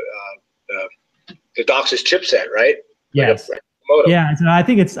DOCSIS chipset, right? Yes. Like modem. Yeah, so I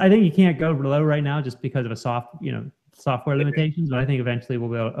think you can't go below right now just because of software limitations, but I think eventually we'll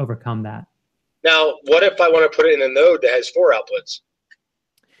be able to overcome that. Now, what if I want to put it in a node that has 4 outputs?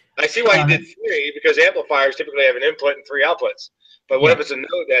 I see why you did 3, because amplifiers typically have an input and 3 outputs. But what if it's a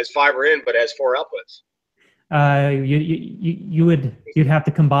node that has 5 in but has 4 outputs? You'd have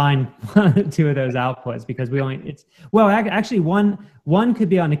to combine 2 of those outputs, because actually one could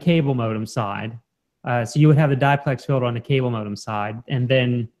be on the cable modem side. So you would have the diplex filter on the cable modem side, and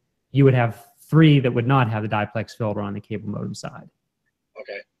then you would have 3 that would not have the diplex filter on the cable modem side.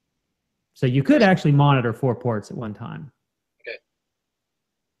 Okay. So you could actually monitor 4 ports at one time. Okay.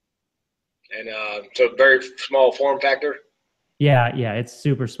 And so very small form factor? Yeah, it's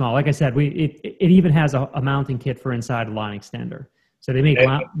super small. Like I said, it even has a mounting kit for inside a line extender. So they make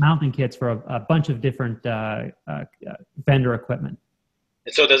mounting kits for a bunch of different vendor equipment.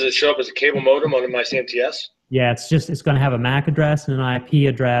 And so does it show up as a cable modem on my CMTS? Yeah, it's going to have a MAC address and an IP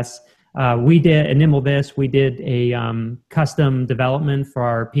address. We did at NimbleBis, we did a custom development for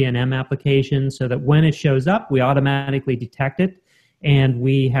our PNM application, so that when it shows up, we automatically detect it, and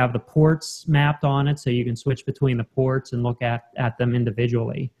we have the ports mapped on it, so you can switch between the ports and look at them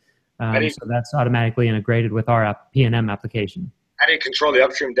individually. So that's automatically integrated with our PNM application. How do you control the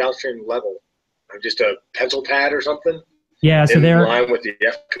upstream downstream level? Just a pencil pad or something? Yeah, so in line with the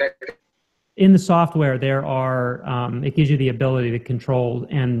F connector? In the software, there are, it gives you the ability to control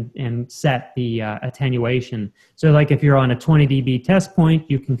and set the attenuation. So like if you're on a 20 dB test point,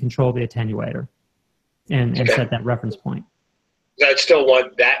 you can control the attenuator and set that reference point. I'd still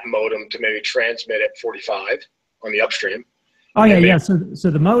want that modem to maybe transmit at 45 on the upstream. Oh, yeah. So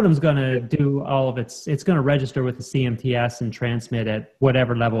the modem's going to do all of it's going to register with the CMTS and transmit at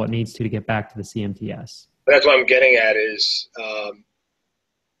whatever level it needs to get back to the CMTS. That's what I'm getting at is,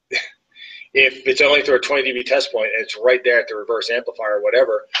 if it's only through a 20 dB test point and it's right there at the reverse amplifier or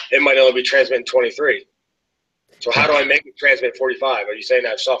whatever, it might only be transmitting 23. So how do I make it transmit 45? Are you saying I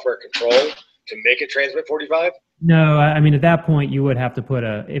have software control to make it transmit 45? No, I mean, at that point, you would have to put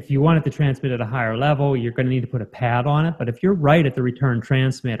if you want it to transmit at a higher level, you're going to need to put a pad on it. But if you're right at the return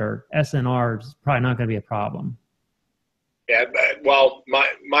transmitter, SNR is probably not going to be a problem. Yeah, well,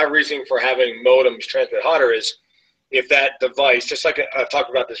 my reasoning for having modems transmit hotter is if that device, just like I've talked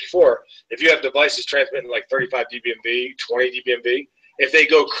about this before, if you have devices transmitting like 35 dBmV, 20 dBmV, if they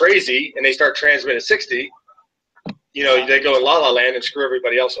go crazy and they start transmitting 60, they go in la-la land and screw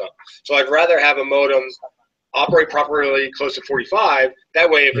everybody else up. So I'd rather have a modem operate properly close to 45. That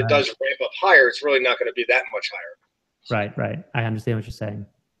way, if it does ramp up higher, it's really not going to be that much higher. Right. I understand what you're saying.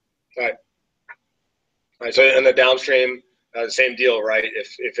 All right. So in the downstream, the same deal, right?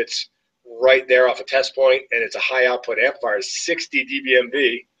 If it's right there off a test point and it's a high output amplifier, 60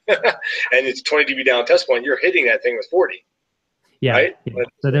 dBmV, and it's 20 dB down test point, you're hitting that thing with 40. Yeah. Right? Yeah.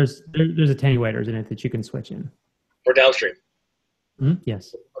 So there's attenuators in it that you can switch in. For downstream. Mm-hmm.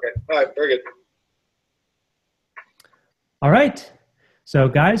 Yes. Okay. All right. Very good. All right. So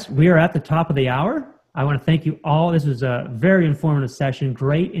guys, we are at the top of the hour. I want to thank you all. This was a very informative session.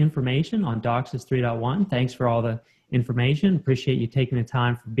 Great information on DOCSIS 3.1. Thanks for all the information. Appreciate you taking the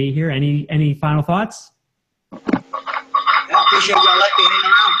time to be here. Any final thoughts? Yeah, I appreciate y'all letting me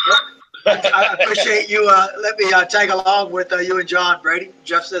hang around. I appreciate you let me tag along with you and John. Brady,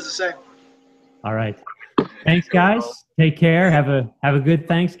 Jeff says the same. All right. Thanks, guys. Take care. Have a good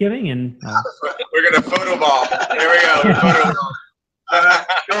Thanksgiving, and We're gonna photo ball. There we go. Photo ball. All right,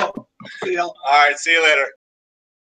 cool. See y'all. All right. See you later.